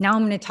 Now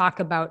I'm going to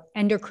talk about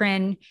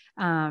endocrine,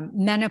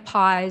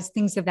 menopause,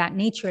 things of that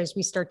nature as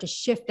we start to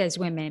shift as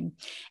women,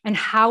 and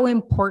how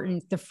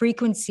important the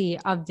frequency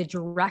of the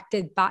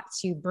directed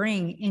thoughts you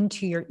bring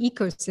into your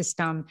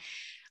ecosystem.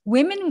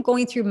 Women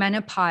going through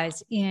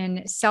menopause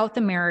in South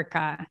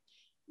America,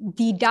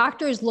 the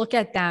doctors look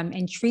at them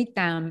and treat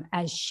them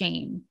as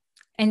shame.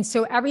 And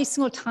so every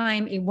single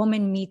time a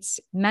woman meets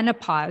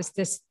menopause,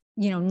 this,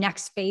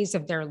 next phase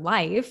of their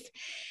life,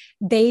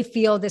 they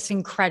feel this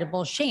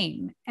incredible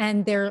shame,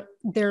 and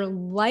their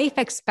life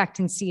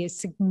expectancy is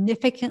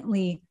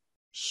significantly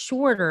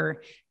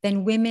shorter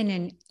than women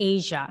in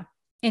Asia.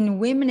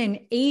 And women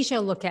in Asia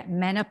look at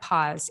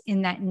menopause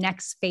in that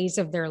next phase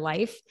of their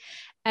life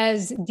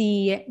as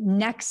the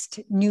next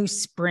new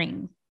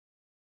spring.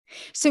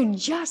 So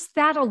just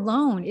that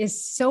alone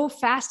is so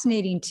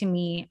fascinating to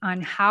me on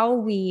how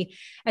we,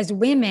 as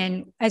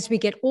women, as we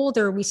get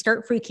older, we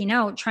start freaking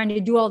out, trying to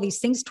do all these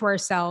things to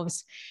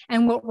ourselves.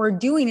 And what we're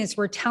doing is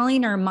we're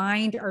telling our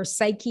mind, our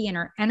psyche, and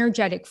our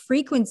energetic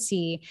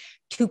frequency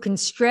to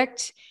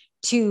constrict,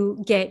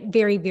 to get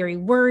very, very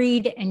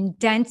worried and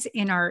dense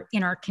in our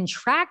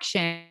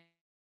contraction.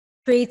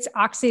 Creates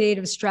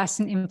oxidative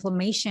stress and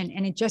inflammation,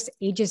 and it just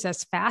ages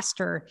us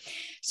faster.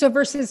 So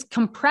versus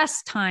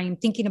compressed time,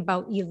 thinking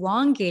about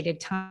elongated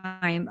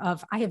time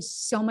of, I have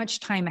so much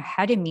time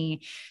ahead of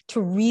me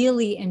to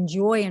really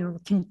enjoy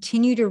and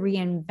continue to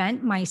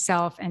reinvent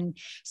myself and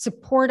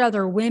support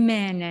other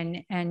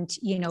women and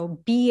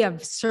be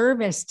of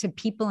service to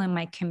people in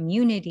my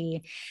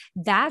community.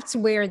 That's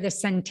where the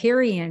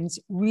centenarians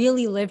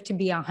really live to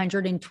be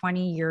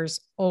 120 years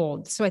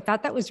old. So I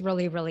thought that was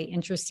really, really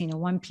interesting. And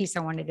one piece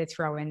I wanted to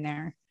throw in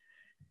there.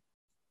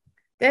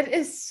 That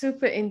is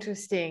super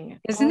interesting.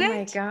 Isn't it? Oh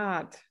my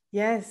God.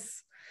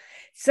 Yes.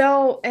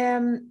 So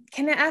can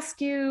I ask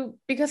you,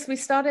 because we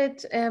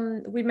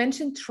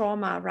mentioned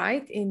trauma,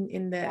 right?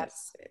 In the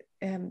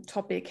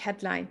topic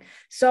headline.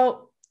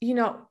 So,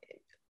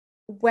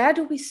 where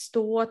do we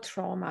store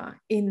trauma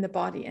in the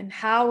body, and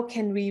how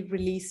can we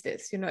release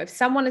this? If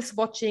someone is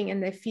watching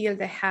and they feel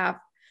they have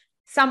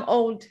some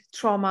old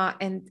trauma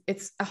and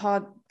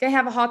they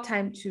have a hard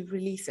time to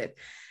release it.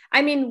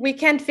 I mean, we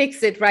can't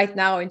fix it right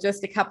now in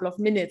just a couple of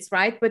minutes,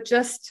 right? But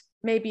just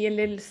maybe a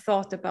little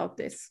thought about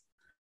this.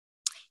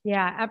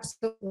 Yeah,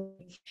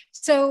 absolutely.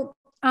 So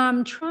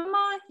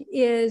trauma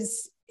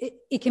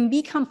it can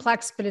be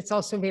complex, but it's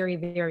also very,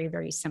 very,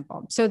 very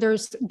simple. So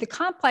there's the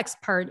complex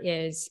part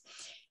is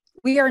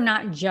we are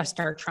not just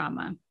our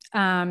trauma.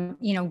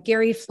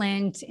 Gary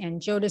Flint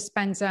and Joe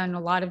Dispenza and a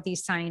lot of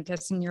these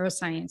scientists in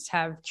neuroscience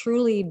have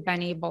truly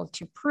been able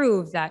to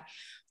prove that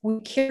we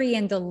carry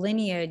in the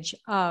lineage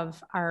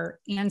of our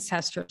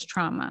ancestors'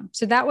 trauma.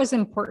 So that was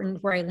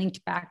important, where I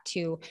linked back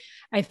to,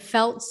 I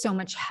felt so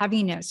much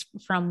heaviness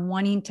from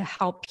wanting to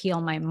help heal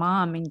my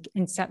mom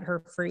and set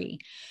her free.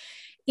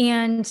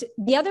 And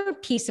the other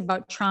piece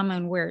about trauma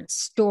and where it's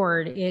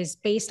stored is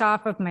based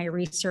off of my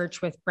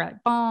research with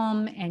Brett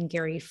Baum and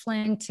Gary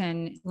Flint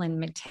and Lynn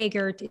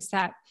McTaggart, is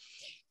that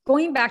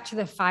going back to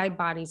the 5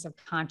 bodies of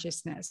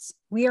consciousness,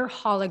 we are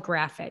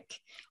holographic.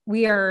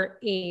 We are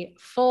a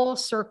full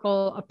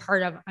circle, a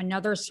part of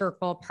another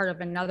circle, part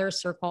of another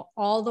circle,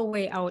 all the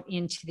way out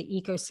into the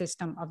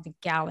ecosystem of the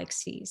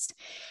galaxies.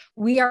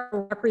 We are a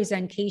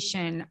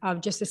representation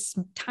of just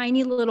a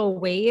tiny little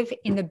wave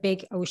in the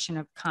big ocean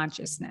of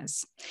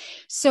consciousness.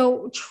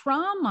 So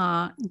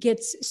trauma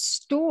gets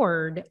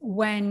stored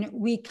when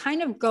we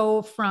kind of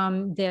go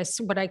from this,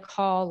 what I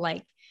call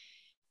like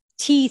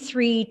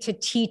T3 to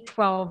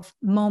T12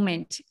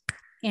 moment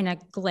in a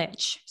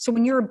glitch. So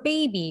when you're a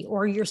baby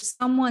or you're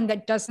someone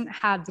that doesn't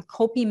have the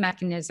coping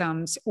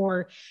mechanisms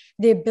or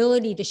the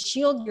ability to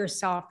shield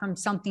yourself from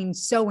something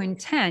so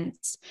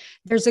intense,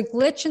 there's a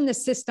glitch in the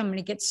system and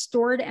it gets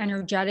stored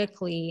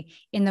energetically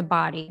in the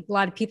body. A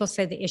lot of people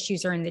say the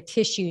issues are in the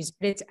tissues,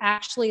 but it's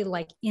actually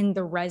like in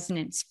the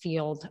resonance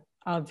field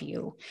of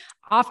you.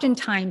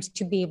 Oftentimes,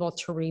 to be able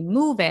to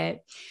remove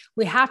it,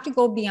 we have to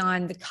go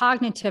beyond the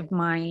cognitive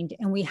mind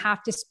and we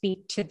have to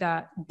speak to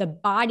the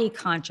body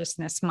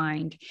consciousness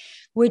mind,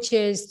 which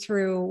is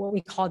through what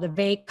we call the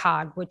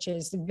VACOG, which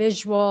is the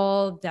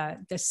visual,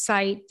 the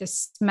sight, the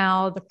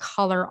smell, the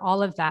color,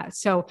 all of that.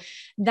 So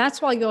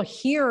that's why you'll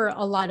hear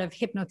a lot of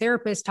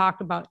hypnotherapists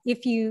talk about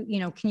if you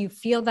can you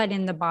feel that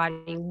in the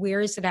body? Where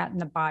is it at in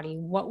the body?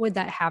 What would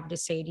that have to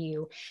say to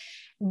you?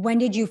 When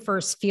did you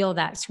first feel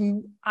that?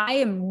 So I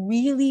am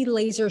really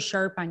laser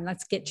sharp on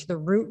let's get to the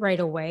root right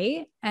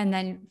away and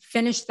then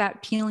finish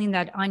that peeling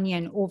that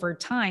onion over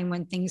time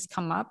when things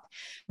come up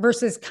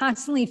versus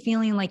constantly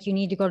feeling like you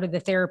need to go to the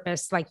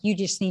therapist, like you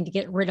just need to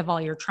get rid of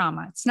all your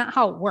trauma. It's not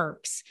how it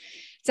works.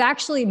 It's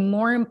actually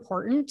more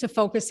important to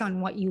focus on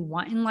what you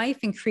want in life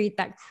and create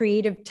that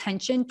creative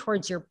tension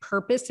towards your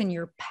purpose and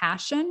your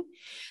passion.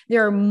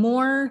 There are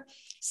more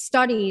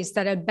studies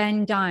that have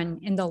been done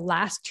in the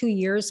last 2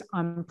 years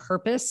on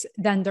purpose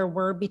than there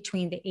were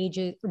between the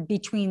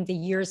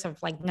years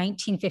of like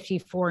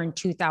 1954 and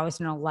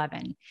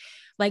 2011,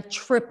 like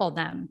triple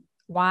them.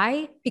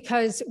 Why?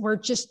 Because we're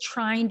just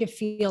trying to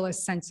feel a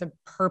sense of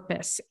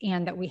purpose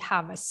and that we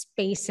have a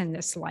space in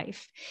this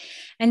life.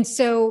 And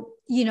so,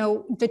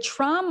 the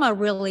trauma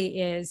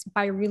really is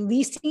by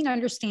releasing,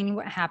 understanding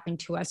what happened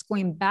to us,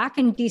 going back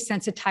and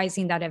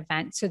desensitizing that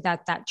event so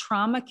that that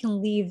trauma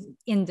can leave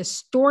in the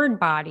stored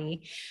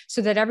body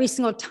so that every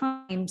single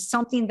time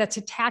something that's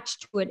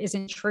attached to it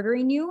isn't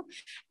triggering you.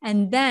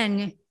 And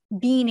then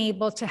being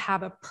able to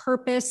have a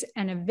purpose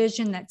and a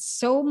vision that's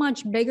so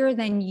much bigger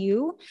than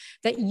you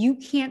that you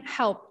can't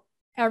help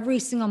every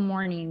single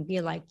morning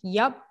be like,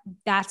 yep,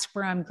 that's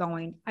where I'm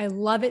going. I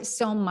love it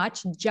so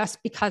much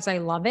just because I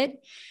love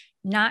it,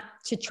 not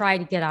to try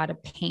to get out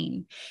of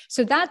pain.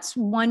 So that's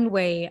one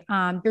way.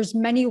 There's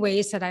many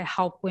ways that I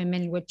help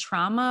women with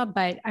trauma,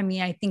 but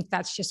I think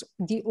that's just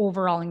the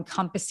overall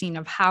encompassing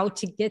of how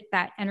to get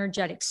that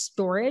energetic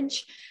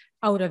storage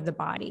out of the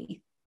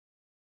body.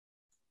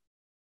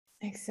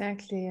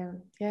 Exactly.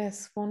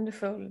 Yes,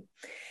 wonderful.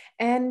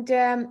 And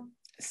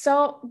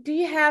so do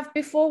you have,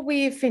 before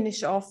we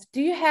finish off,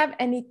 do you have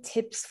any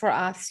tips for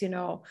us,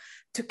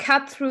 to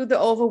cut through the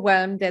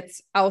overwhelm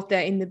that's out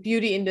there in the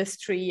beauty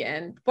industry,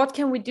 and what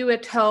can we do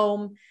at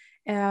home?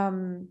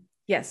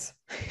 Yes.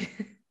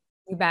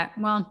 You bet.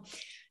 Well,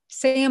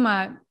 say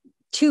I'm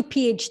 2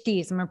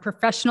 PhDs. I'm a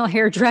professional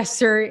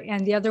hairdresser,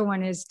 and the other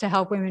one is to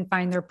help women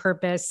find their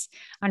purpose,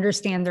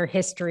 understand their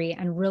history,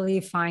 and really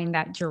find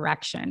that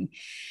direction.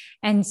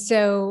 And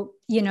so,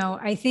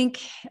 I think,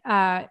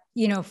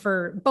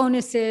 for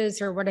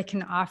bonuses or what I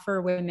can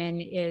offer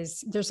women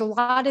is there's a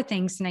lot of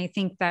things. And I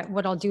think that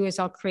what I'll do is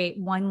I'll create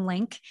one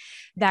link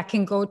that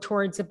can go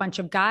towards a bunch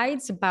of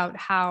guides about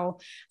how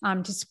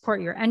to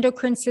support your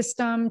endocrine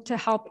system to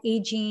help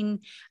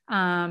aging.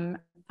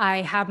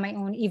 I have my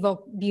own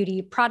Evoke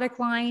Beauty product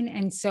line.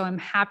 And so I'm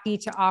happy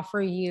to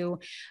offer you,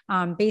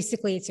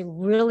 basically, it's a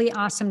really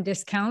awesome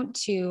discount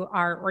to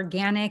our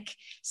organic,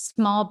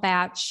 small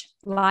batch,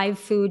 live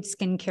food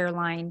skincare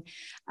line.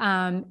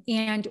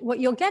 And what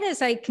you'll get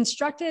is I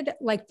constructed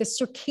like the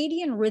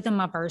circadian rhythm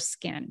of our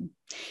skin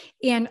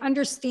and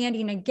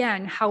understanding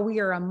again, how we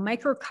are a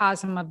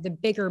microcosm of the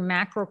bigger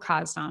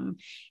macrocosm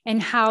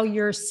and how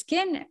your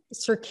skin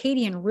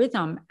circadian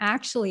rhythm,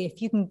 actually,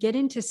 if you can get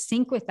into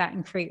sync with that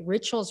and create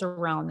rituals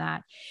around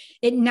that,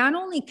 it not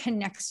only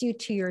connects you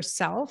to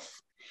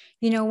yourself,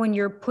 when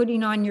you're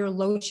putting on your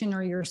lotion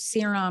or your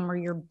serum or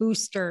your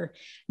booster,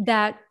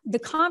 that the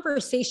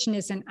conversation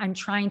isn't, I'm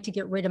trying to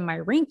get rid of my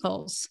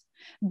wrinkles,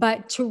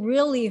 but to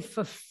really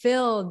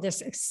fulfill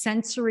this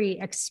sensory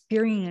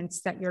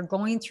experience that you're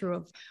going through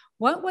of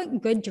what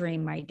went good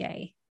during my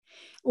day.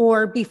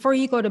 Or before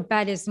you go to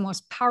bed is the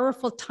most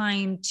powerful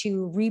time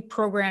to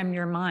reprogram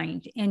your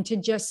mind and to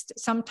just,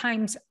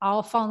 sometimes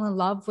I'll fall in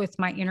love with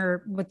my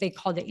inner, what they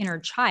call the inner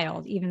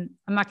child. Even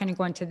I'm not going to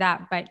go into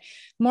that, but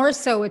more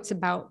so it's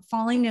about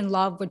falling in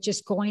love with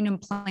just going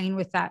and playing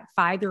with that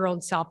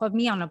 5-year-old self of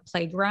me on a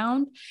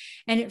playground.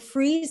 And it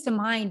frees the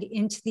mind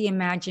into the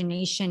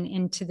imagination,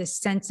 into the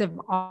sense of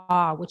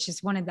awe, which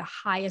is one of the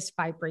highest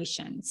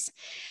vibrations.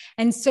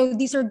 And so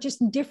these are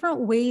just different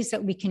ways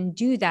that we can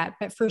do that.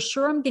 But for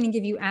sure, I'm going to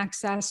give you you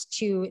access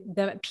to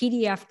the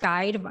PDF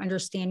guide of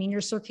understanding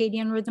your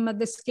circadian rhythm of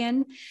the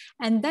skin.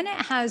 And then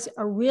it has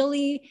a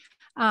really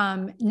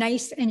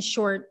nice and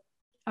short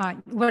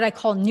what I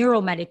call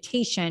neuro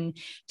meditation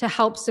to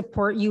help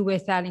support you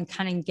with that and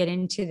kind of get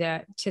into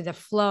the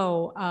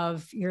flow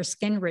of your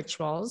skin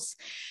rituals.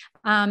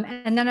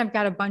 And then I've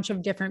got a bunch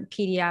of different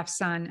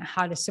PDFs on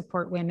how to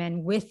support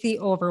women with the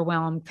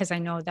overwhelm, because I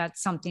know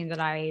that's something that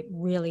I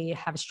really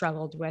have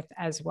struggled with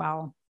as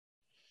well.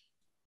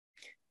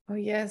 Oh,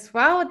 yes.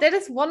 Wow. That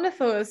is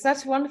wonderful.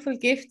 Such wonderful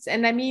gifts.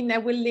 And I mean, I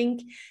will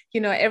link,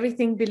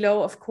 everything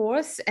below, of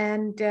course.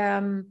 And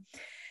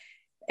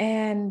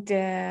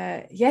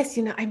yes,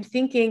 I'm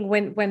thinking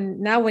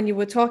when you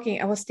were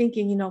talking, I was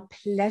thinking,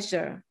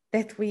 pleasure,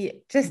 that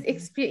we just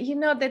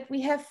experience, that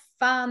we have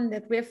fun,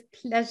 that we have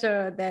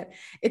pleasure, that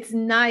it's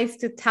nice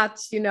to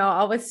touch,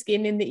 our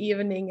skin in the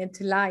evening and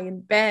to lie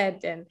in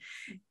bed and,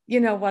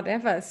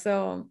 whatever.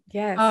 So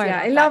yes,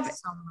 I love that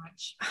so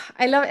much.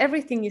 I love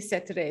everything you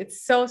said today.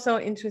 It's so, so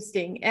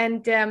interesting.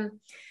 And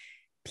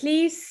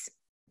please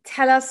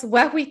tell us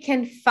where we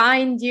can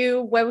find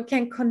you, where we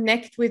can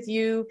connect with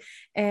you.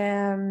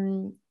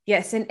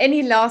 Yes, and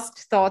any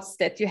last thoughts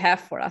that you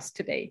have for us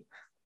today.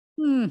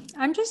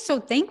 I'm just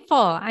so thankful.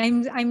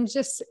 I'm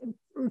just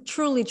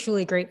truly,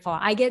 truly grateful.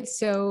 I get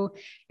so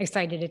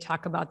excited to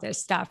talk about this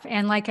stuff.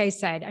 And like I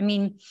said, I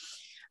mean,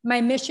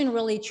 my mission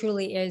really,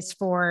 truly is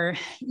for,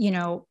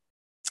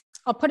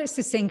 I'll put it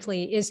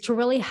succinctly, is to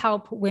really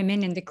help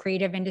women in the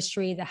creative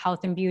industry, the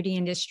health and beauty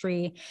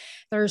industry.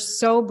 They're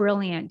so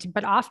brilliant,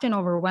 but often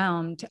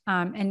overwhelmed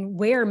and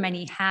wear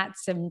many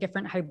hats and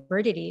different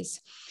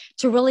hybridities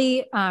to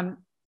really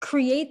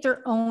create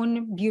their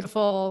own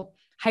beautiful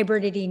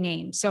hybridity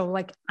name. So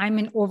like I'm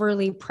an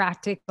overly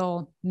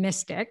practical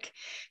mystic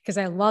because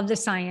I love the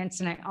science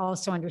and I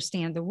also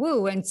understand the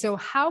woo. And so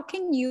how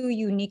can you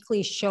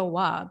uniquely show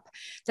up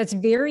that's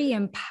very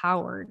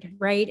empowered,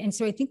 right? And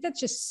so I think that's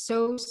just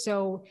so,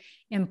 so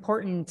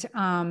important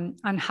on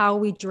how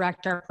we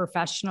direct our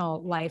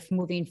professional life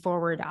moving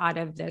forward out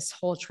of this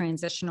whole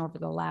transition over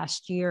the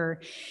last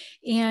year.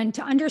 And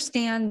to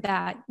understand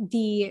that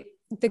the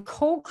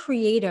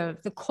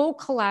co-creative, the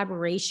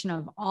co-collaboration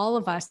of all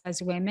of us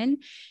as women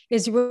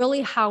is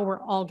really how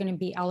we're all going to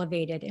be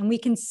elevated. And we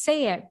can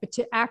say it, but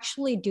to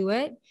actually do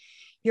it,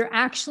 you're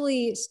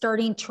actually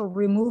starting to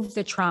remove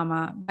the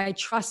trauma by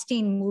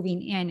trusting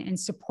moving in and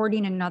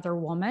supporting another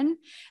woman.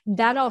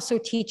 That also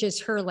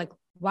teaches her like,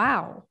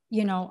 wow,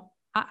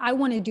 I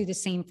want to do the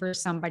same for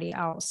somebody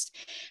else.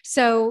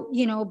 So,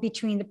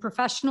 between the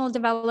professional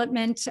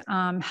development,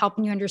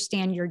 helping you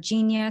understand your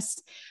genius,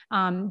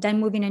 then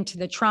moving into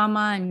the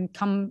trauma and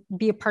come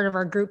be a part of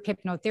our group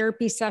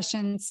hypnotherapy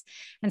sessions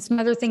and some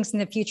other things in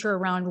the future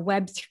around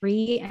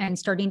Web3 and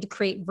starting to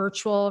create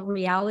virtual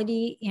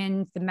reality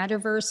in the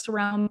metaverse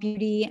around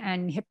beauty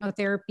and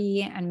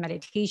hypnotherapy and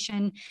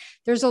meditation.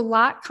 There's a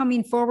lot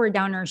coming forward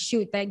down our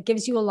chute that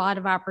gives you a lot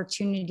of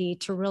opportunity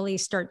to really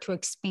start to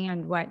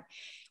expand what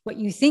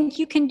you think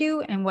you can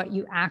do and what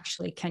you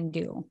actually can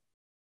do.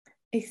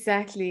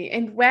 Exactly.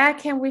 And where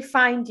can we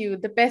find you?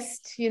 The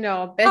best,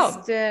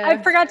 I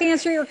forgot to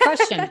answer your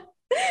question.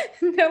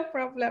 No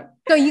problem.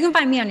 So you can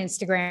find me on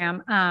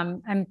Instagram.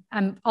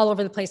 I'm all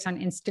over the place on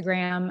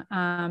Instagram.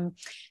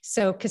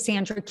 So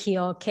Cassandra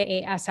Keel,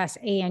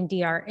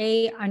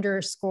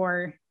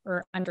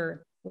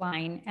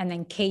 _underline, and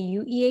then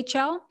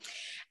KUEHL.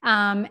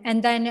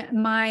 And then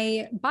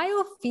my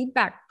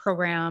biofeedback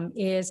program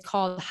is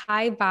called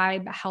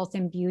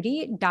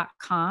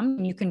highvibehealthandbeauty.com.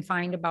 And you can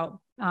find about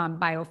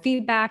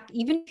biofeedback.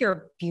 Even if you're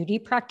a beauty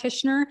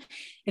practitioner,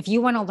 if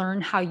you want to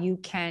learn how you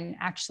can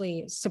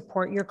actually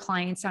support your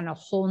clients on a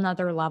whole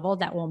nother level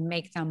that will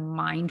make them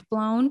mind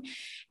blown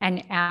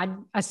and add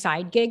a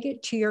side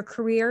gig to your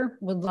career,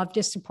 would love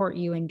to support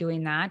you in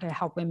doing that. I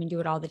help women do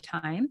it all the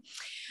time.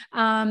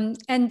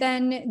 And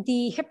then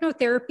the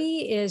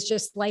hypnotherapy is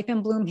just Life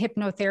in Bloom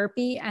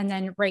Hypnotherapy. And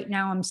then right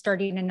now I'm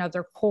starting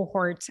another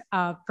cohort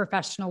of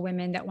professional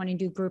women that want to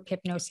do group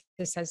hypnosis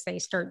as they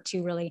start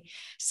to really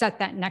set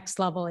that next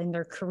level in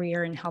their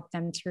career and help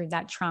them through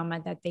that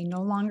trauma that they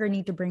no longer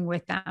need to bring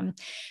with them.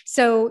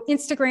 So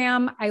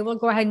Instagram, I will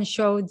go ahead and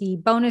show the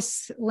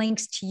bonus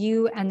links to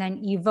you, and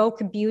then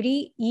Evoque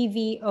Beauty,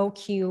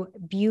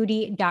 EVOQ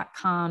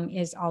beauty.com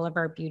is all of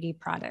our beauty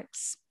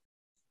products.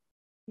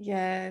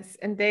 Yes,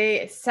 and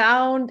they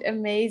sound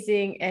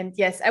amazing. And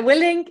yes, I will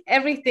link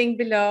everything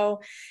below.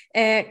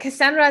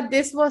 Cassandra,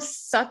 this was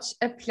such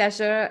a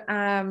pleasure.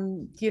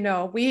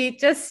 We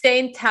just stay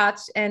in touch.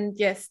 And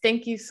yes,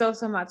 thank you so,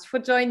 so much for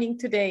joining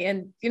today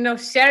and,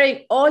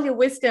 sharing all your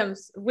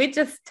wisdoms. We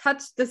just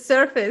touched the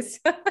surface.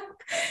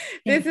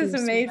 This is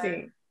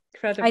amazing.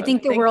 Incredible. I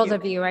think the world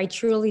of you. I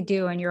truly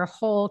do. And your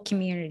whole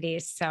community.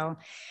 So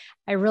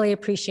I really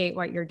appreciate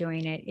what you're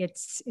doing.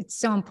 It's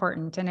so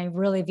important. And I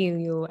really view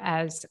you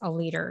as a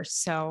leader.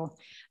 So,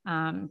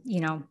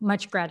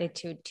 much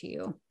gratitude to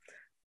you.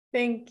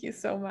 Thank you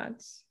so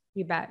much.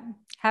 You bet.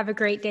 Have a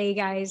great day,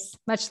 guys.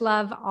 Much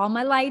love, all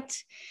my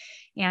light.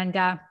 And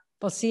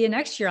we'll see you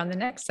next year on the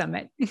next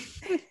summit.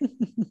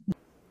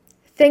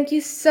 Thank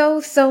you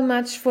so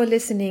much for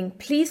listening.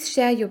 Please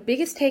share your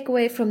biggest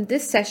takeaway from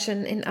this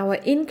session in our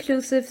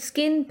inclusive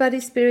Skin, Body,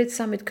 Spirit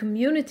Summit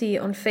community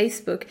on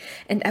Facebook.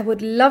 And I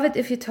would love it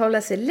if you told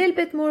us a little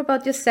bit more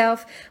about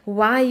yourself,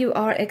 why you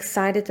are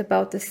excited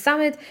about the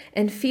summit,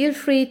 and feel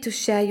free to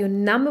share your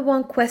number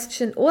one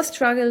question or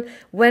struggle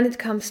when it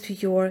comes to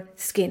your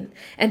skin.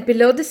 And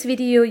below this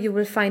video, you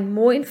will find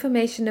more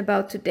information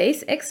about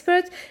today's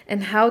expert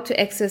and how to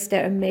access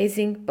their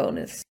amazing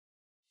bonus.